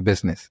 so this is a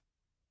business.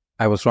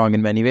 I was wrong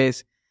in many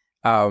ways.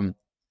 I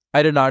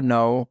did not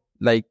know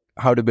like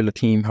how to build a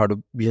team, how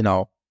to,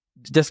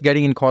 just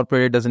getting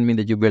incorporated doesn't mean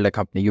that you build a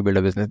company, you build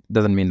a business.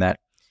 Doesn't mean that.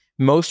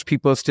 Most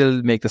people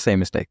still make the same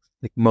mistakes.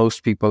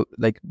 Mostly people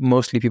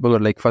are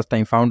like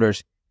first-time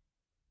founders.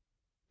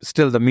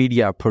 Still the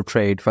media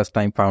portrayed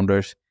first-time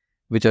founders,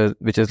 which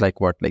is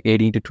like what, like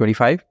 18 to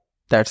 25.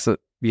 That's the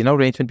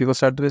range when people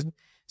start the business.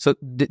 So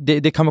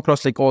they come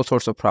across like all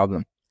sorts of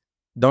problems.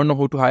 don't know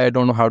who to hire,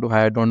 don't know how to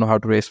hire, don't know how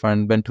to raise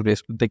fund, when to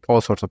raise, like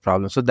all sorts of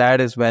problems. So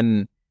that is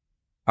when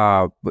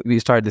we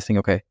started this thing.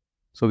 Okay,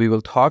 so we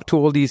will talk to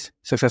all these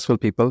successful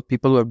people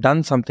who have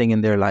done something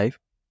in their life,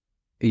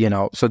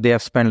 so they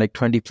have spent like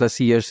 20 plus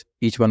years,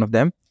 each one of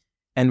them,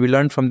 and we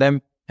learn from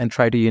them and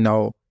try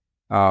to,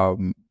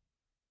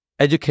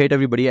 educate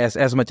everybody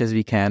as much as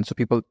we can. So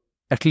people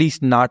at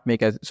least not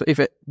make as, so if,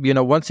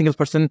 one single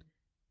person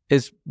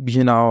is,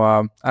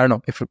 I don't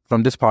know if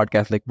from this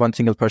podcast, like one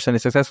single person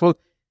is successful,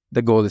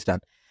 the goal is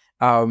done.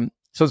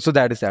 So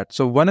that is that.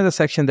 So one of the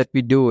sections that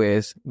we do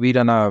is we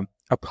run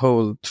a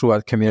poll through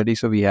our community.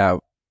 So we have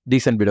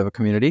decent bit of a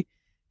community,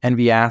 and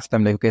we ask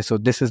them like, okay, so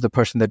this is the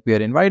person that we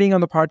are inviting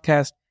on the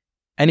podcast.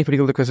 Any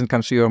particular question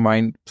comes to your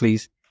mind,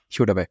 please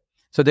shoot away.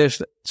 So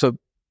there's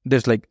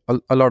like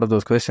a lot of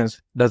those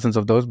questions, dozens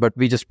of those, but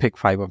we just pick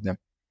 5 of them.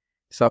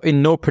 So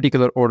in no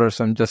particular order,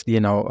 so I'm just,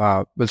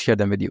 we'll share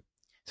them with you.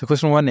 So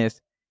question 1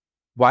 is,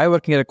 why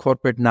working at a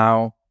corporate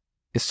now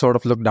is sort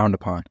of looked down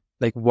upon?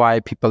 Like why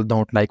people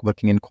don't like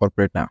working in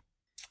corporate now?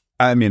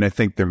 I mean, I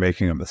think they're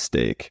making a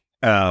mistake.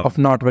 Of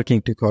not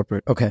working to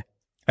corporate. Okay.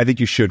 I think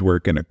you should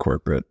work in a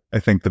corporate. I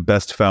think the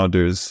best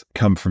founders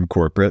come from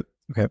corporate.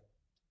 Okay.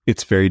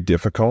 It's very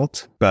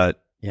difficult,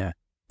 but yeah,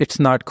 it's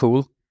not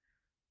cool.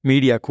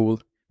 Media cool.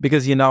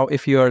 Because,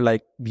 if you're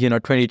like,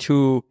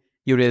 22,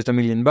 you raised $1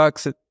 million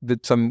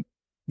with some,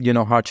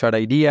 hotshot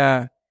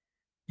idea,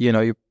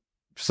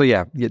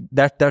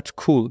 that's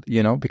cool,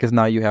 because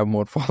now you have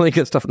more following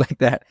and stuff like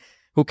that.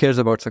 Who cares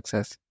about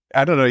success?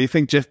 I don't know. You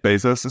think Jeff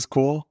Bezos is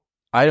cool?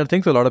 I don't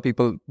think so. A lot of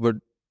people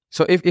would.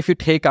 So if you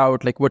take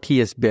out like what he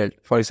has built,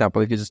 for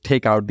example, if you just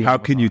take out... How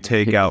can you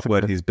take out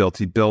what he's built?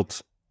 He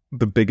built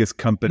the biggest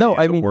company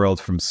in the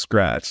world from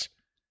scratch.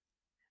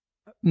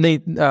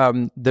 Nate,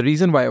 the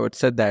reason why I would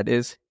say that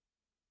is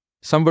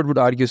somebody would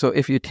argue, so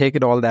if you take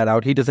it all that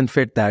out, he doesn't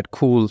fit that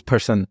cool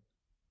persona,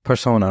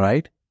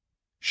 right?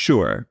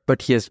 Sure.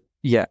 But he has,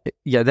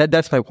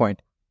 that's my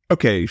point.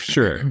 Okay,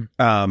 sure.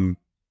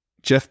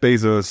 Jeff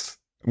Bezos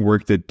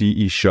worked at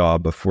D.E. Shaw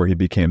before he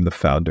became the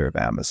founder of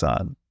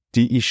Amazon.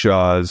 D.E.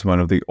 Shaw is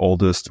one of the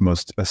oldest,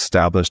 most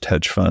established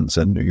hedge funds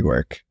in New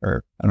York,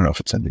 or I don't know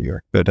if it's in New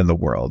York, but in the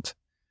world.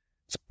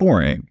 It's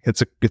boring.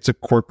 It's a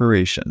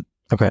corporation.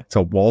 Okay. It's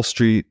a Wall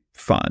Street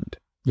fund.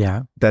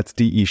 Yeah. That's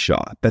D.E.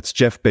 Shaw. That's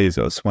Jeff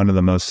Bezos, one of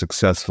the most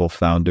successful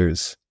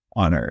founders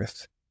on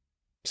earth.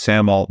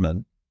 Sam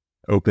Altman,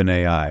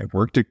 OpenAI,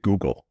 worked at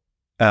Google.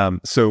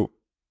 So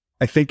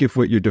I think if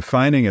what you're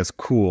defining as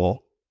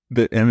cool,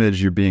 the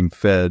image you're being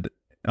fed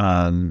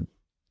on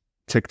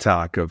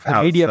TikTok of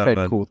how media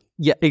fed cool.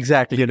 Yeah,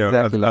 exactly.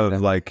 Exactly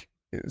of like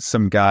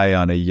some guy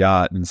on a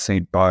yacht in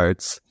St.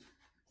 Bart's,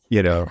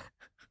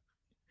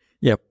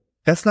 Yep.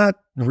 That's not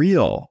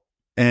real.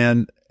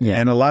 And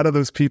a lot of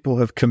those people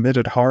have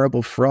committed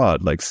horrible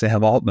fraud, like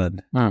Sam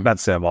Altman. Not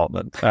Sam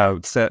Altman. Sam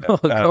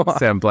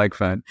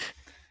Blankfein.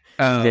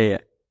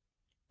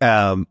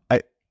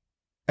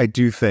 I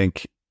do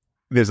think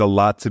there's a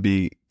lot to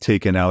be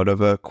taken out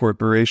of a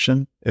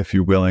corporation if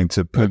you're willing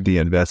to put the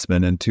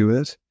investment into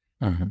it.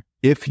 Mm-hmm.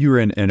 If you're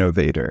an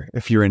innovator,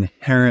 if you're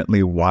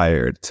inherently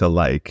wired to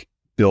like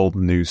build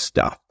new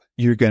stuff,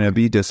 you're going to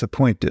be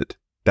disappointed.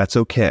 That's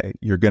okay.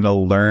 You're going to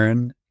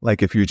learn,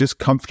 like if you're just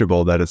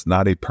comfortable that it's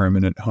not a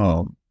permanent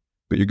home,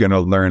 but you're going to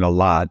learn a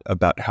lot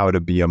about how to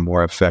be a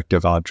more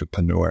effective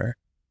entrepreneur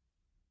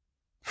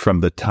from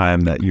the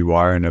time that you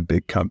are in a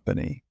big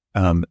company.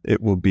 It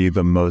will be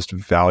the most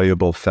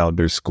valuable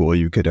founder school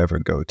you could ever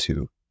go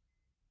to.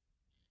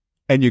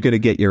 And you're going to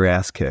get your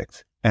ass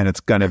kicked, and it's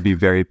going to be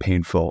very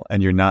painful,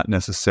 and you're not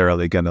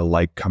necessarily going to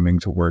like coming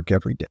to work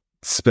every day.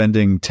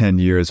 Spending 10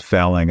 years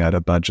failing at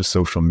a bunch of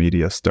social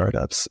media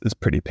startups is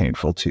pretty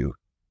painful too.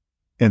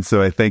 And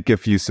so I think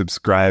if you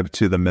subscribe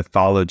to the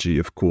mythology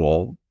of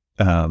cool,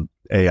 A,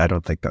 I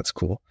don't think that's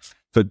cool,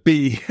 but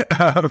B,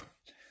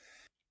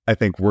 I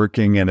think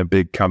working in a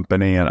big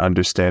company and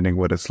understanding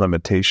what its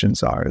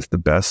limitations are is the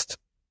best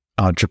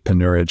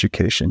entrepreneur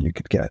education you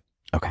could get.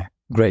 Okay,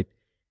 great.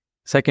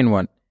 Second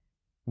one,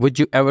 would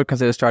you ever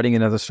consider starting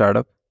another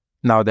startup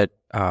now that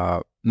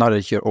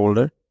you're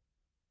older?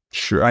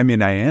 Sure. I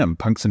mean, I am.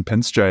 Punks and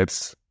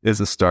Pinstripes is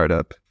a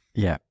startup.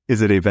 Yeah.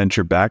 Is it a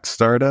venture-backed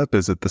startup?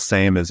 Is it the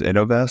same as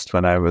Innovest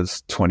when I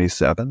was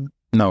 27?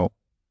 No.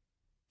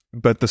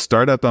 But the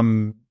startup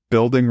I'm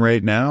building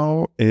right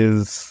now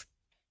is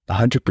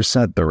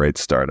 100% the right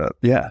startup.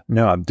 Yeah.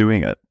 No, I'm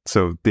doing it.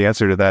 So the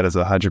answer to that is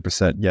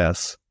 100%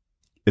 yes.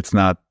 It's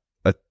not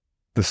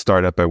the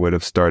startup I would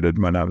have started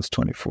when I was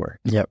 24.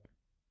 Yep.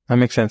 That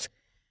makes sense.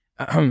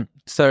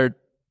 Third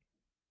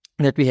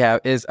that we have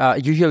is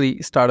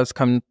usually startups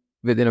come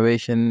with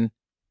innovation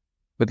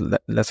with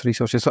less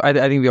resources. So I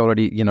think we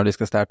already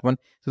discussed that one.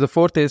 So the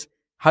fourth is,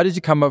 how did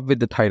you come up with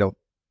the title?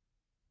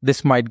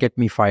 This might get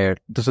me fired.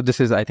 So this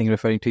is, I think,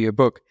 referring to your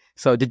book.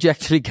 So did you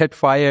actually get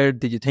fired?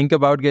 Did you think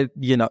about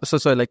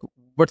so like,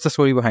 what's the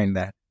story behind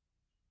that?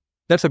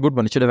 That's a good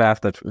one. I should have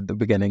asked that at the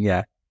beginning.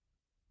 Yeah.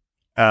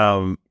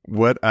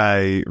 What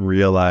I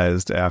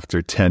realized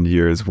after 10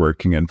 years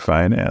working in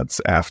finance,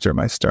 after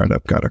my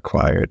startup got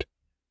acquired,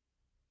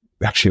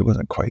 actually, it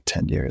wasn't quite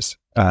 10 years,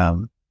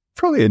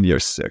 probably in year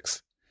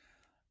 6,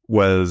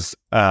 was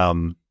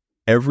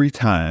every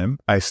time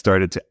I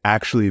started to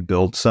actually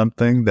build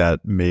something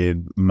that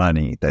made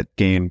money, that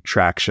gained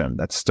traction,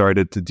 that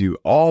started to do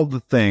all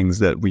the things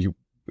that we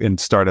in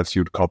startups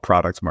you would call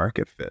product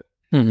market fit.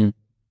 Mm-hmm.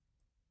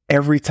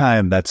 Every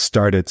time that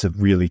started to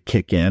really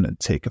kick in and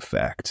take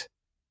effect,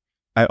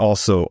 I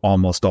also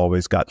almost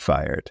always got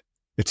fired.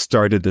 It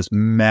started this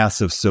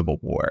massive civil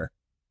war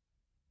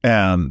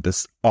and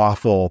this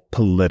awful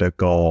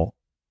political,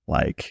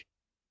 like,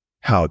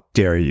 how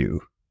dare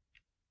you?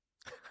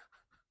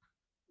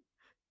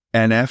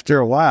 And after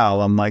a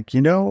while, I'm like,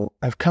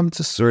 I've come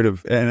to sort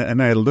of,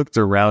 and I looked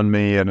around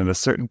me, and at a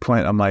certain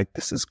point, I'm like,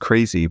 this is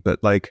crazy.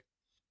 But like,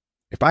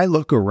 if I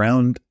look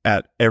around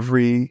at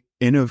every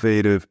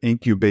innovative,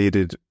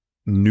 incubated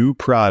new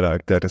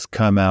product that has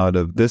come out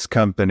of this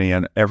company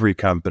and every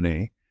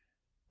company,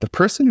 the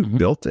person who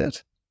built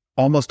it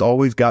almost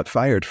always got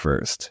fired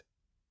first.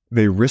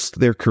 They risked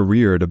their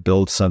career to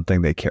build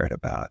something they cared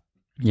about.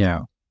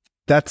 Yeah.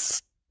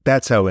 That's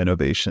how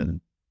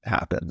innovation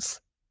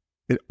happens.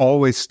 It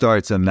always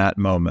starts in that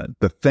moment.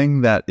 The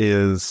thing that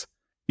is,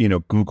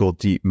 Google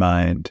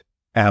DeepMind,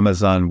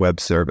 Amazon Web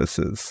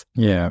Services.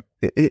 Yeah.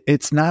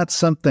 It's not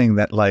something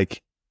that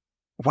like,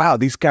 wow,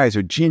 these guys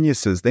are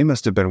geniuses. They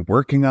must have been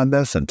working on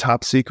this and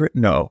top secret.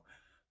 No,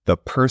 the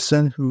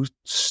person who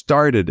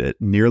started it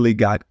nearly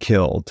got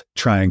killed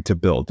trying to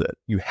build it.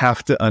 You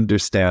have to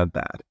understand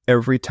that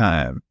every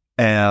time.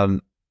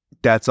 And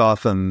that's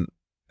often,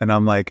 and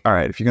I'm like, all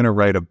right, if you're going to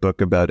write a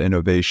book about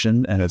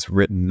innovation and it's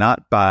written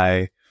not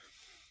by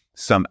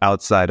some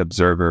outside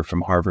observer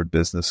from Harvard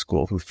Business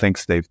School who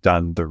thinks they've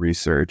done the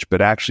research, but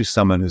actually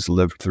someone who's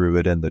lived through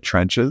it in the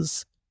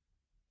trenches,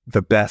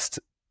 the best,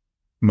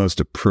 most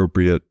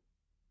appropriate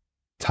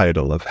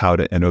title of how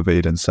to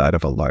innovate inside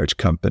of a large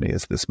company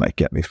is "This Might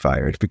Get Me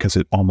Fired," because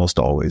it almost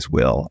always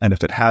will. And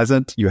if it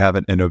hasn't, you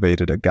haven't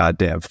innovated a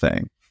goddamn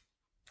thing.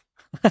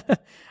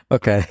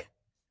 Okay.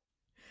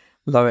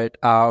 Love it.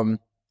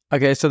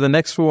 Okay, so the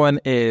next one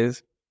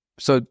is,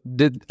 I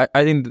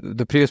think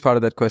the previous part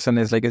of that question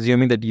is like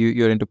assuming that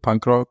you're into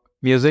punk rock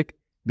music,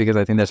 because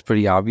I think that's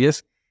pretty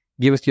obvious.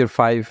 Give us your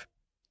 5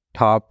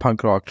 top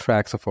punk rock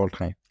tracks of all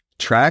time.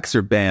 Tracks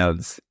or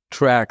bands?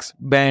 Tracks,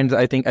 bands.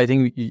 I think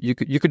you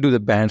could do the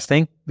bands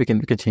thing. We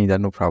can change that,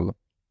 no problem.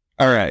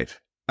 All right.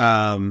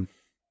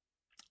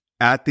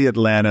 At the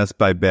Atlantis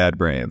by Bad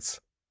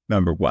Brains,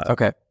 number 1.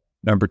 Okay.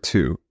 Number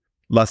 2,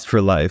 Lust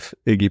for Life,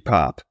 Iggy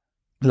Pop.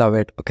 Love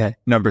it. Okay.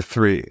 Number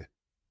 3,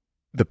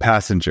 The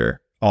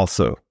Passenger,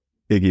 also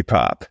Iggy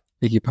Pop.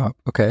 Iggy Pop.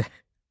 Okay.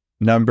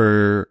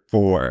 Number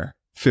 4,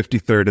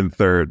 53rd and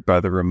 3rd by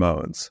the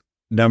Ramones.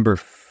 Number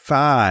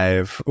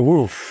 5,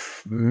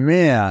 oof,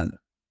 man.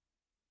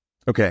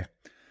 Okay.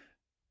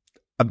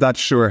 I'm not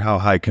sure how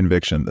high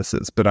conviction this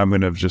is, but I'm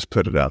going to just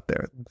put it out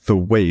there. The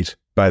Weight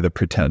by the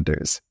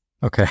Pretenders.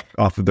 Okay.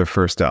 Off of their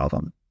first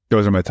album.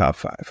 Those are my top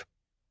 5.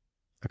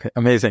 Okay.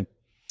 Amazing.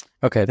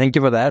 Okay. Thank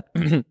you for that.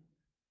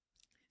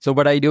 So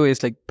what I do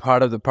is like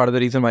part of the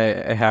reason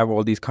why I have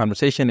all these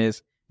conversations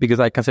is because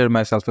I consider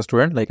myself a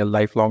student, like a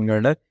lifelong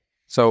learner.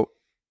 So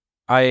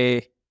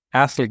I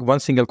ask like one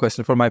single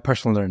question for my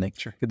personal learning.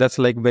 Sure. That's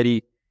like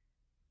very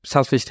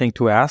selfish thing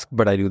to ask,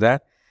 but I do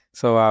that.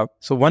 So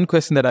one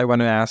question that I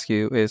want to ask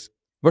you is,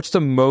 what's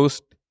the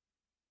most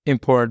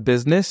important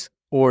business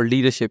or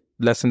leadership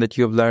lesson that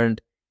you have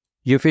learned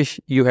you wish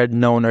you had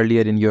known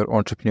earlier in your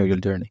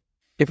entrepreneurial journey?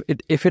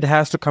 If it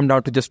has to come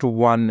down to just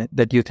one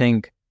that you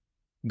think,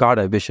 God,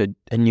 I wish I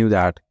knew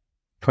that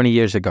 20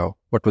 years ago,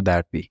 what would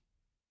that be?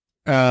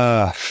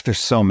 There's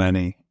so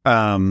many.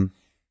 I'm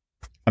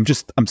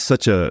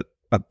such a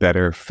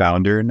better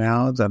founder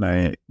now than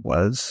I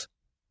was.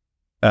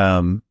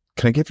 Can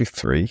I give you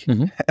 3?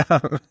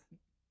 Mm-hmm.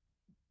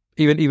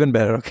 Even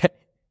better. Okay.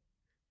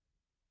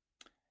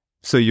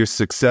 So your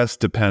success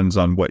depends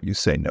on what you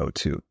say no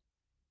to.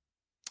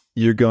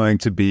 You're going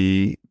to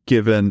be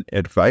given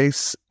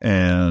advice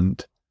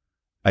and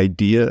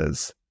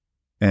ideas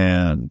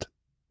and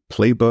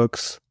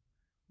playbooks,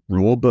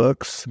 rule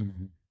books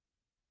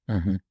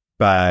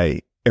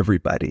by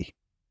everybody.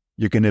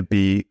 You're going to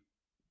be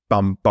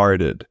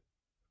bombarded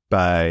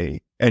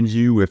by, and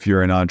you, if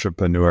you're an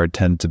entrepreneur,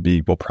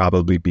 will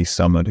probably be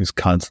someone who's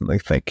constantly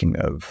thinking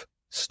of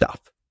stuff.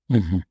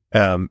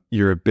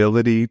 Your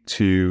ability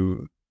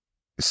to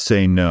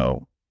say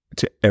no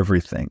to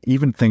everything,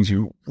 even things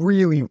you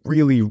really,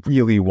 really,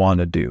 really want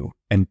to do,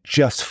 and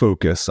just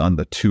focus on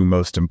the 2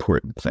 most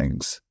important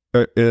things.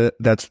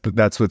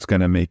 That's what's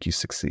going to make you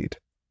succeed.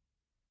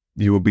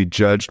 You will be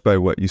judged by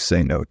what you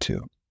say no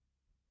to.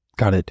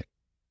 Got it.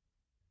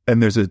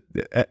 And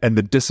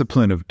the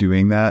discipline of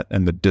doing that,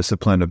 and the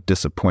discipline of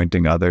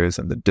disappointing others,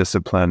 and the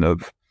discipline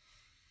of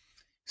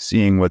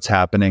seeing what's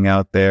happening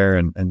out there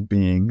and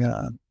being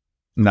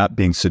not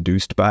being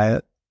seduced by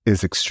it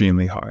is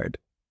extremely hard.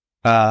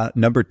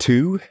 Number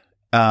 2,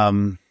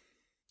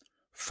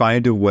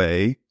 find a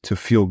way to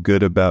feel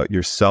good about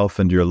yourself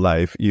and your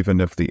life,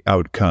 even if the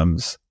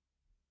outcomes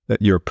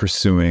that you're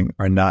pursuing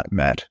are not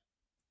met.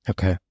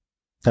 Okay.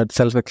 That's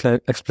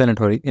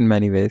self-explanatory in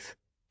many ways.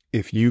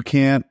 If you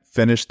can't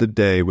finish the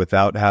day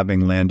without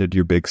having landed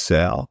your big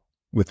sale,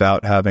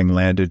 without having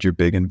landed your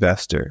big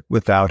investor,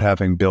 without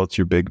having built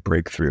your big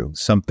breakthrough,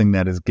 something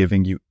that is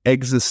giving you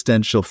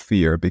existential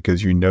fear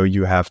because you know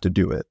you have to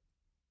do it,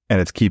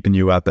 and it's keeping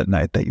you up at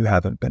night that you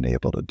haven't been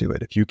able to do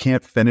it. If you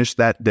can't finish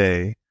that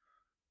day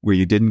where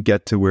you didn't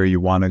get to where you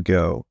want to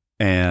go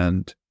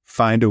and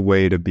find a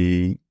way to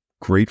be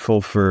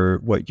grateful for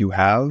what you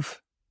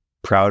have,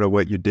 proud of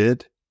what you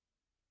did,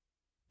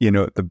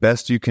 the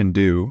best you can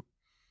do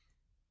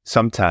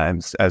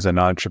sometimes as an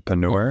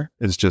entrepreneur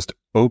is just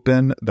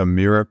open the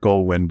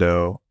miracle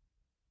window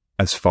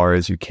as far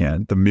as you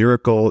can. The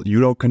miracle, you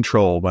don't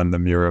control when the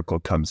miracle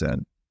comes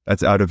in.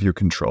 That's out of your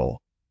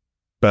control.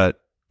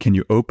 But can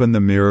you open the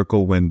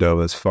miracle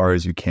window as far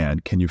as you can?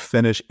 Can you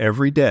finish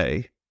every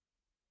day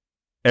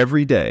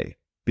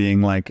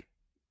being like,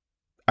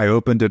 I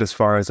opened it as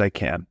far as I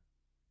can.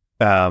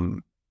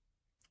 And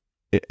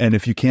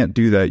if you can't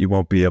do that, you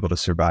won't be able to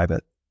survive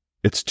it.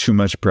 It's too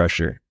much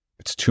pressure.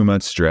 It's too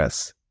much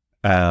stress.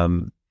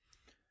 There's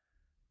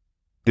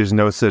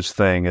no such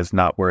thing as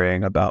not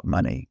worrying about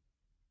money.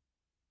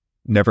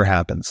 Never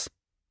happens.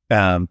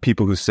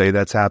 People who say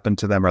that's happened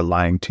to them are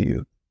lying to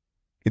you.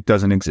 It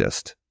doesn't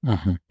exist.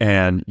 Mm-hmm.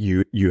 And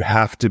you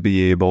have to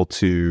be able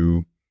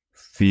to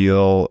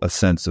feel a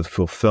sense of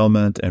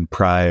fulfillment and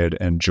pride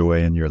and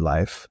joy in your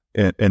life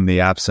in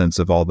the absence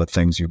of all the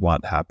things you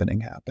want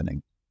happening.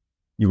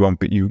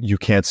 You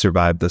can't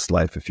survive this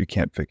life if you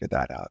can't figure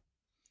that out.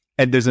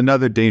 And there's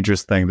another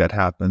dangerous thing that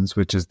happens,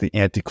 which is the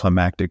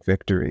anticlimactic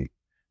victory.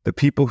 The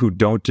people who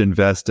don't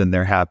invest in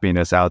their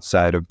happiness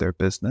outside of their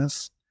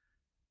business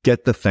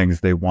get the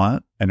things they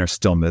want and are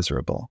still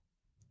miserable.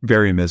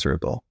 Very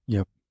miserable.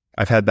 Yep.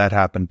 I've had that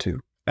happen too.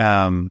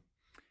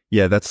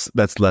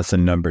 That's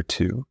lesson number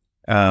 2.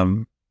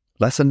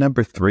 Lesson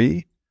number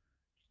 3,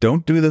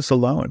 don't do this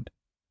alone.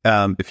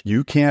 If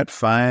you can't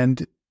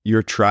find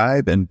your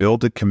tribe and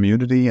build a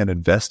community and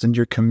invest in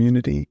your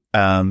community,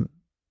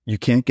 you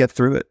can't get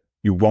through it.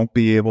 You won't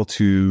be able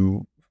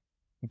to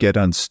get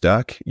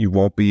unstuck. You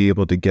won't be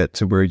able to get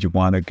to where you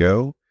want to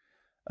go.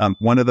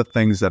 One of the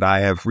things that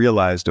I have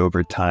realized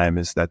over time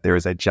is that there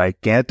is a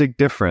gigantic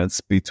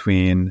difference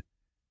between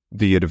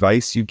the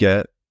advice you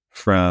get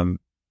from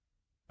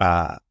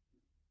a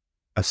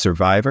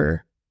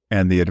survivor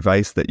and the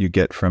advice that you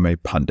get from a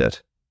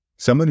pundit.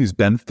 Someone who's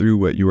been through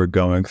what you are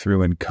going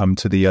through and come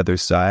to the other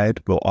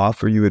side will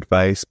offer you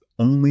advice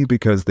only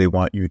because they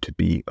want you to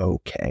be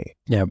okay.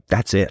 Yeah.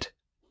 That's it.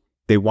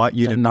 They want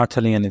you to... not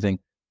telling anything.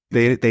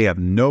 They have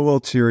no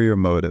ulterior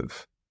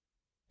motive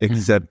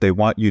except they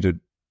want you to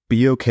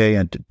be okay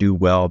and to do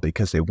well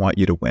because they want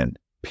you to win.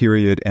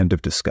 Period. End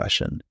of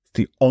discussion. It's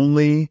the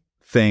only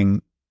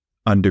thing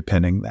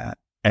underpinning that.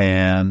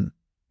 And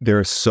there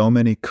are so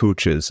many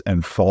coaches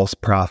and false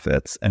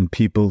prophets and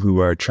people who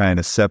are trying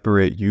to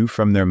separate you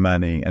from their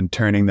money and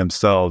turning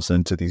themselves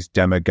into these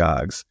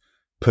demagogues,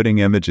 putting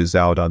images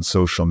out on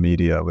social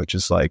media, which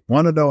is like,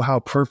 want to know how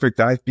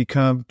perfect I've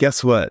become?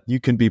 Guess what? You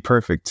can be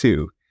perfect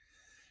too.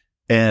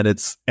 And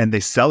they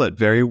sell it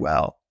very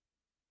well.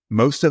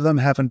 Most of them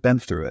haven't been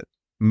through it.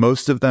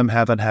 Most of them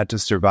haven't had to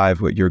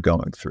survive what you're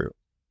going through.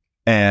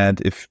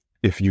 And if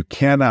you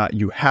cannot,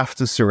 you have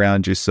to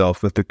surround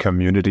yourself with a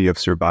community of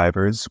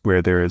survivors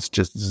where there is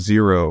just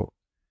zero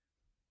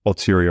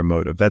ulterior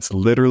motive. That's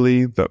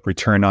literally the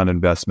return on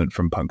investment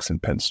from punks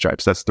and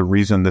pinstripes. That's the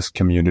reason this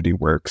community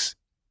works.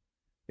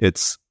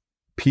 It's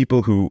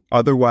people who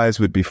otherwise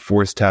would be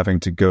forced having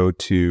to go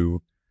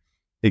to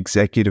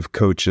executive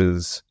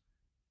coaches,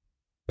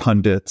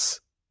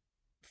 pundits,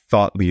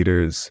 thought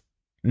leaders,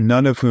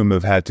 none of whom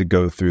have had to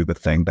go through the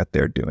thing that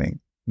they're doing.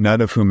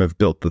 None of whom have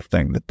built the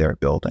thing that they're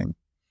building.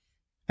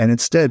 And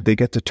instead, they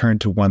get to turn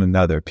to one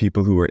another,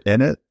 people who are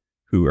in it,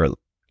 who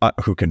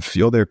can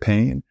feel their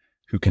pain,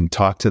 who can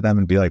talk to them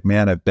and be like,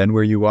 man, I've been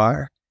where you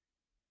are.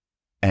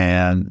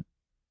 And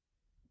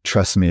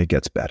trust me, it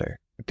gets better.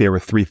 There were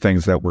 3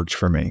 things that worked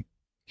for me.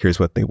 Here's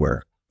what they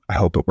were. I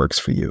hope it works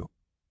for you.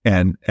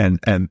 And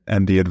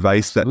the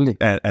advice that,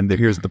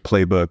 here's the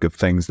playbook of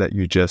things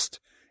that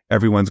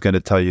everyone's going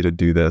to tell you to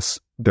do this.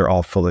 They're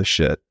all full of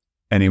shit.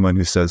 Anyone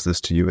who says this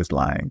to you is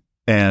lying.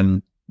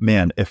 And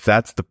man,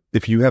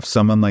 if you have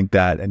someone like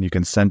that and you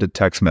can send a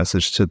text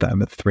message to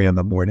them at 3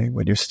 a.m.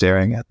 when you're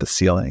staring at the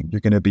ceiling,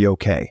 you're going to be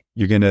okay.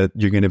 You're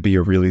going to be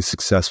a really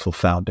successful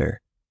founder.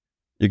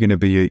 You're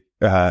going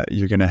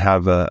to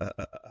have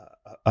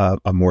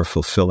a more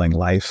fulfilling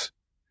life,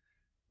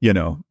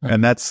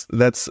 and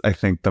that's, I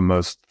think, the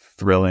most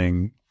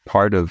thrilling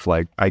part of,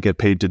 like, I get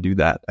paid to do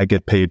that. I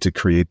get paid to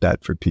create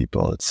that for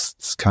people.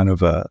 It's kind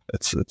of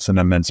it's an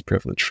immense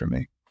privilege for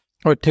me.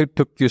 Oh, it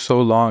took you so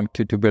long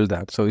to build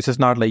that. So it's just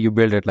not like you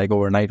build it like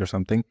overnight or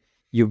something.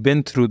 You've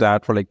been through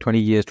that for like 20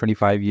 years,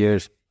 25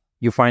 years.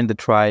 You find the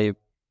tribe.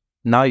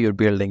 Now you're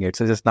building it.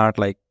 So it's just not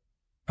like,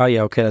 oh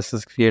yeah, okay, let's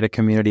just create a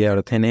community out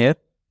of thin air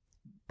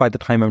by the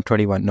time I'm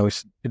 21. No,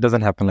 it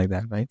doesn't happen like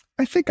that, right?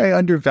 I think I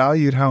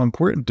undervalued how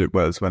important it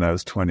was when I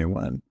was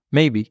 21.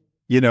 Maybe.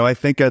 I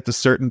think at a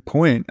certain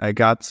point I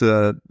got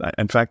to,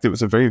 in fact, it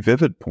was a very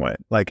vivid point.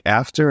 Like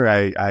after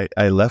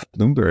I left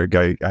Bloomberg,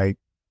 I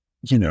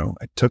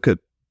took a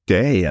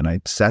day and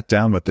I sat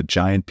down with a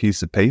giant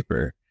piece of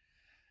paper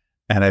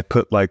and I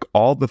put like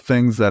all the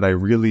things that I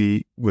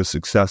really was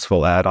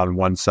successful at on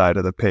one side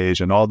of the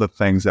page and all the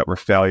things that were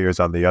failures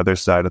on the other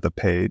side of the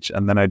page.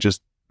 And then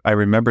I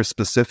remember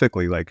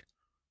specifically like,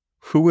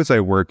 who was I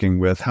working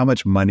with? How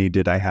much money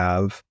did I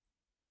have?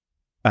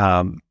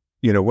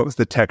 What was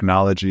the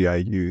technology I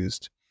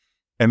used?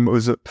 And what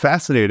was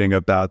fascinating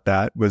about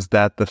that was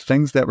that the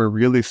things that were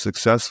really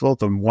successful,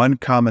 the one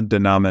common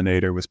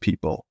denominator was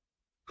people.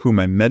 Who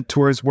my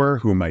mentors were,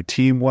 who my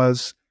team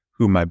was,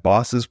 who my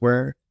bosses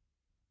were.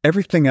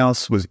 Everything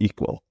else was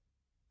equal.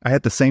 I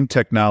had the same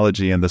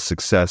technology in the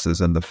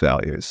successes and the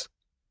failures.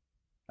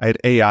 I had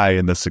AI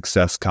in the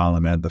success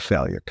column and the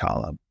failure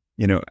column.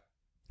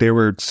 There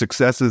were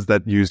successes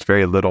that used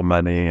very little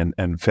money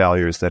and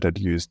failures that had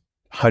used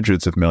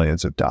hundreds of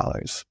millions of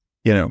dollars.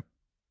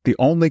 The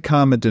only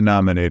common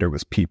denominator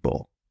was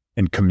people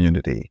and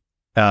community.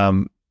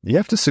 You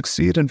have to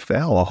succeed and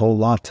fail a whole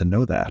lot to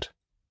know that.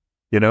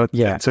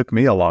 It took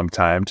me a long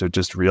time to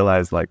just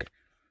realize like,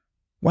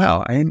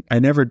 wow, I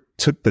never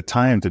took the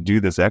time to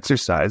do this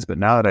exercise, but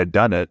now that I've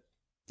done it,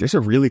 there's a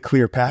really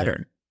clear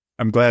pattern.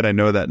 I'm glad I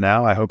know that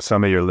now. I hope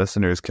some of your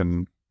listeners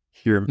can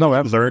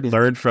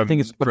learn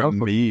from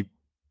me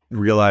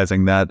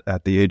realizing that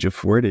at the age of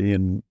 40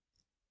 and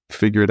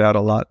figure it out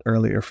a lot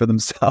earlier for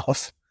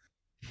themselves.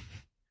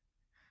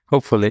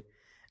 Hopefully.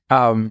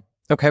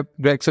 Okay,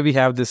 Greg, so we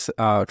have this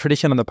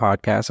tradition on the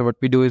podcast. So what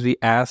we do is we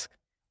ask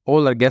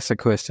all our guests a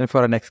question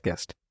for our next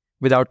guest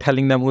without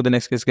telling them who the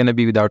next guest is going to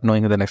be, without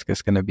knowing who the next guest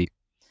is going to be.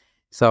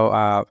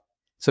 So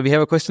we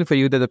have a question for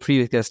you that the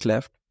previous guest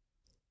left,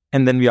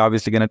 and then we're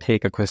obviously going to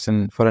take a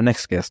question for our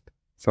next guest.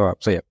 So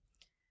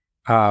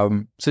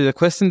the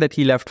question that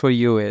he left for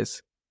you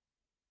is,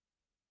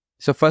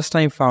 so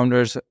first-time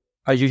founders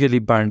are usually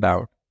burned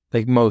out,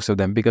 like most of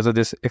them, because of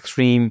this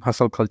extreme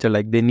hustle culture.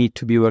 Like they need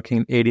to be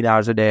working 80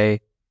 hours a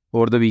day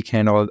over the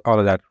weekend, all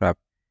of that crap.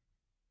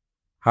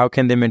 How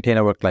can they maintain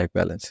a work-life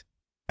balance?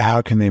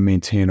 How can they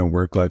maintain a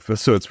work-life?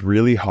 So it's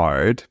really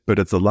hard, but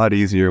it's a lot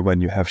easier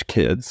when you have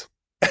kids.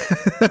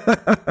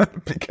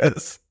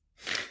 Because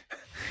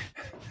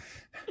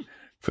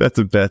that's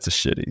a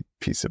shitty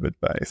piece of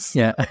advice.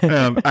 Yeah.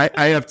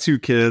 I have 2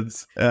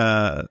 kids,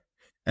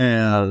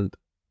 and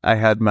I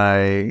had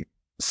my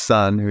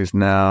son who's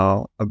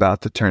now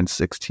about to turn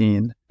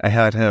 16. I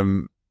had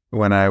him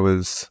when I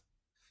was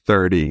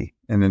 30,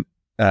 and then,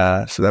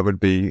 so that would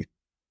be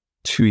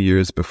 2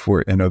 years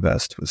before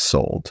Innovest was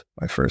sold,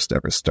 my first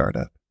ever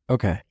startup.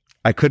 Okay.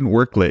 I couldn't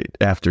work late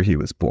after he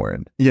was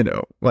born,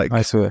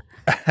 I swear.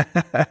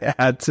 I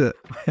had to.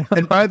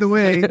 And by the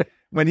way,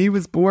 when he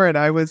was born,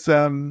 I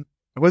wasn't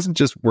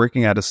just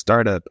working at a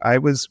startup. I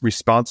was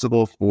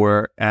responsible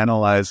for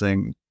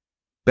analyzing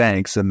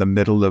banks in the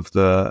middle of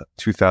the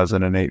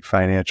 2008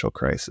 financial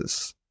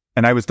crisis.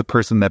 And I was the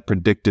person that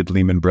predicted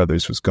Lehman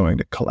Brothers was going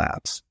to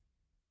collapse.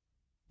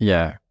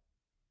 Yeah.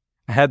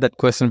 I had that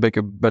question,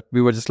 but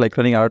we were just like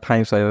running out of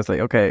time. So I was like,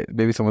 okay,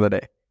 maybe some other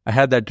day. I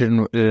had that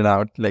written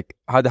out. Like,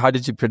 how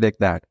did you predict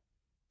that?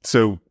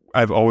 So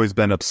I've always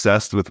been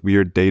obsessed with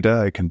weird data.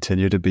 I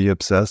continue to be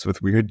obsessed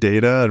with weird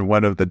data. And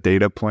one of the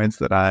data points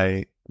that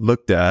I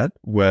looked at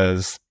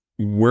was,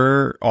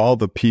 were all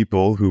the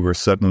people who were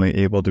suddenly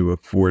able to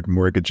afford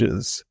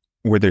mortgages,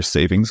 were their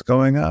savings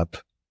going up?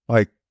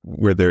 Like,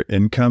 were their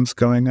incomes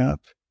going up?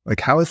 Like,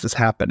 how is this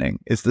happening?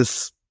 Is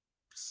this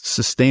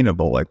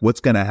sustainable? Like, what's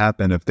going to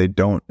happen if they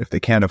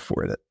can't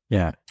afford it?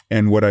 Yeah.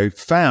 And what I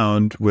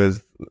found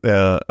was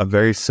a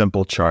very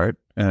simple chart.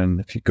 And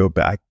if you go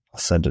back, I'll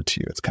send it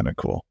to you. It's kind of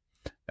cool.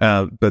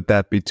 But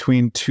that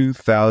between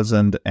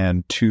 2000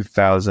 and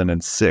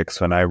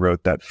 2006, when I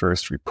wrote that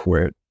first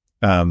report,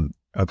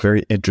 a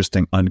very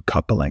interesting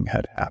uncoupling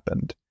had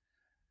happened,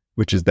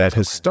 which is that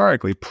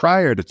historically,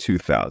 prior to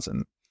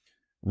 2000,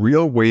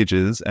 real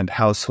wages and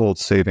household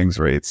savings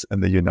rates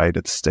in the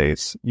United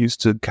States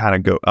used to kind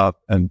of go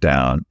up and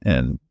down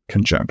in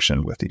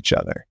conjunction with each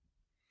other.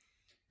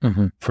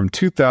 Mm-hmm. From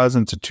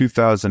 2000 to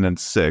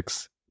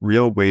 2006,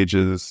 real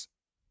wages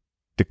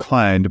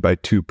declined by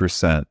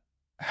 2%.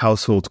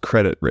 Household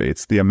credit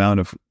rates, the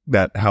amount of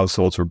that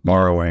households were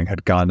borrowing,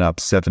 had gone up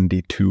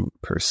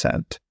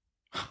 72%.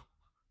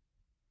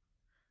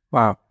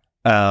 Wow.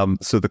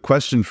 So the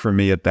question for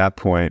me at that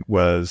point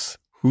was,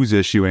 who's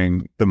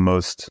issuing the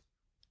most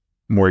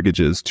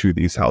mortgages to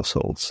these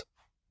households?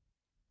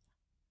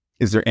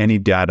 Is there any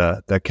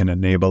data that can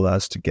enable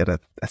us to get a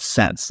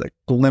sense, a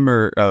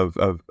glimmer of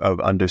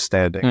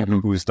understanding of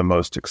who's the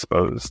most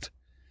exposed?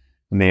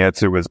 And the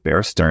answer was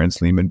Bear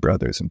Stearns, Lehman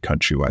Brothers, and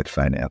Countrywide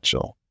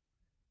Financial.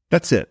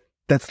 That's it.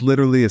 That's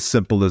literally as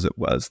simple as it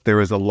was. There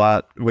was a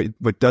lot. What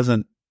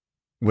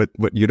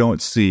you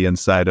don't see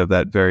inside of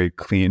that very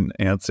clean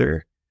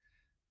answer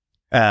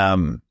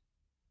was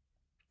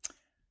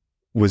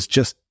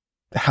just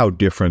how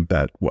different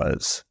that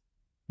was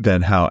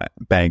than how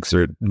banks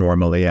are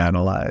normally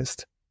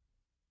analyzed.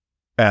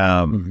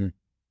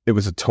 it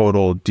was a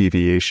total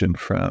deviation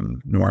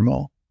from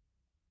normal.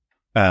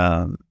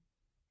 You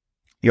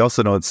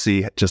also don't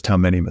see just how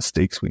many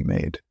mistakes we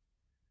made,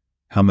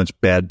 how much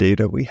bad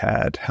data we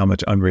had, how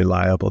much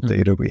unreliable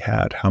data we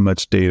had, how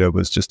much data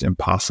was just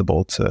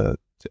impossible to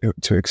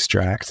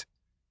extract.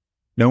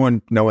 No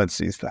one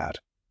sees that.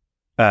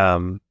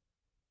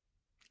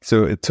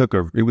 So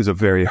it was a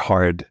very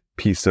hard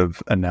piece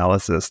of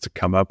analysis to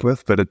come up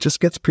with, but it just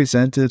gets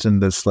presented in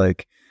this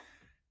like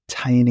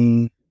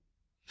tiny,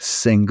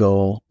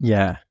 single,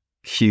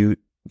 cute,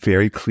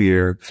 very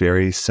clear,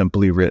 very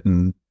simply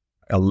written.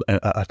 A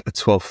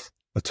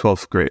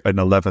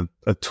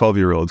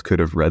 12-year-old could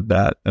have read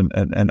that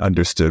and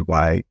understood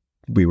why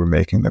we were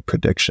making the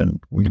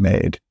prediction we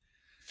made.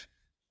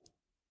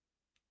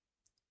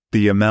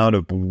 The amount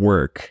of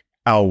work,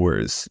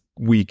 hours,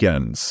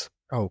 weekends,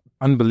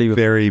 unbelievable,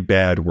 very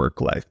bad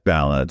work-life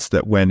balance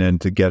that went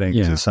into getting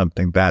to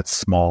something that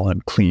small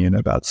and clean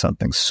about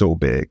something so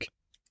big.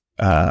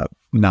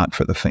 Not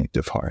for the faint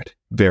of heart.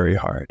 Very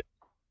hard.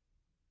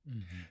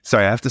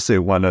 Sorry, I have to say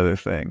one other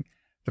thing.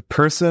 The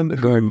person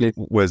who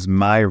was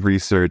my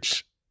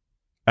research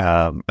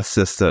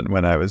assistant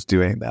when I was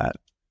doing that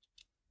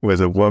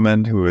was a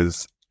woman who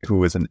was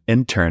an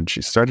intern.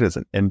 She started as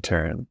an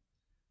intern.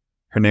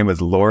 Her name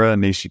was Laura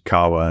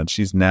Nishikawa, and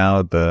she's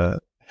now the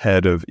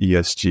head of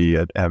ESG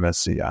at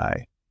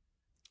MSCI.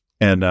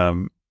 And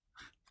I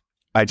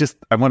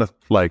want to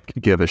like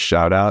give a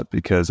shout out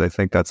because I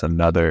think that's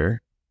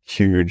another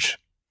huge.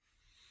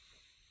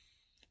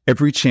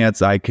 Every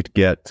chance I could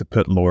get to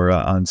put Laura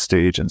on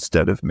stage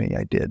instead of me,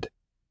 I did.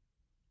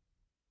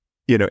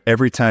 You know,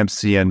 every time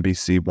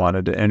CNBC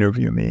wanted to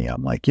interview me,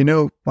 I'm like, why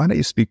don't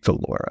you speak to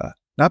Laura?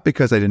 Not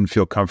because I didn't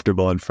feel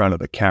comfortable in front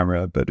of the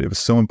camera, but it was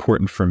so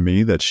important for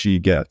me that she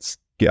got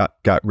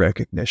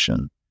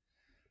recognition.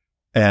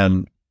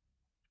 And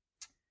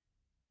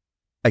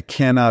I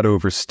cannot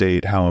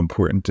overstate how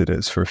important it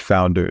is for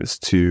founders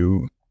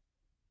to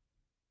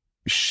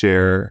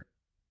share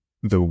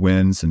the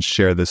wins and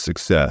share the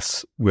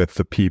success with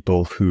the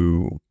people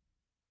who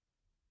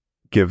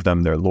give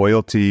them their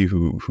loyalty,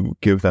 who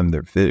give them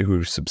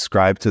who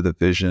subscribe to the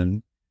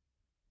vision.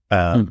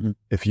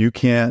 If you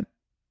can't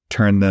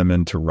turn them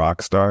into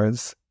rock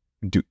stars,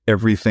 do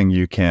everything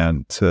you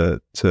can to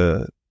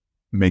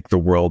make the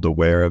world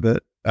aware of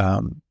it.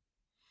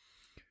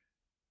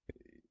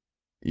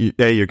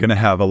 You're going to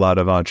have a lot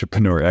of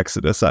entrepreneur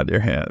exodus on your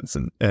hands,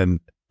 and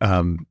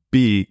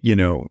B,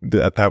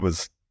 that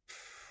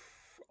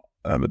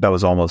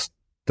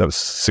was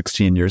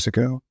 16 years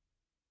ago.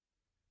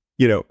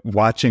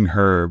 Watching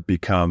her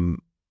become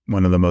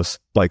one of the most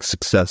like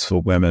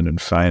successful women in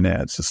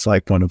finance, it's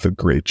like one of the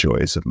great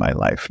joys of my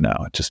life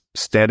now. Just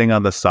standing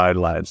on the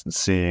sidelines and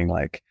seeing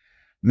like,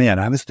 man,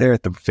 I was there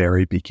at the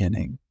very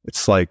beginning.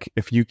 It's like,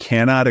 if you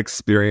cannot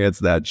experience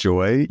that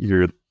joy,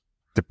 you're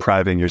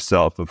depriving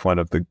yourself of one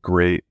of the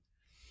great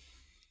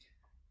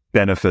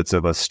benefits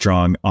of a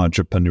strong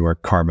entrepreneur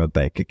karma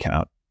bank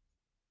account.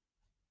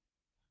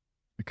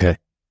 Okay.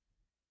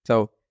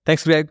 So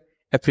thanks, Greg.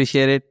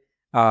 Appreciate it.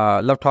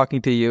 Love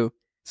talking to you.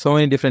 So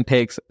many different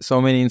takes,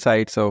 so many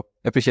insights. So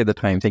appreciate the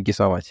time. Thank you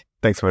so much.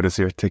 Thanks,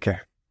 Modesir. Take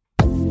care.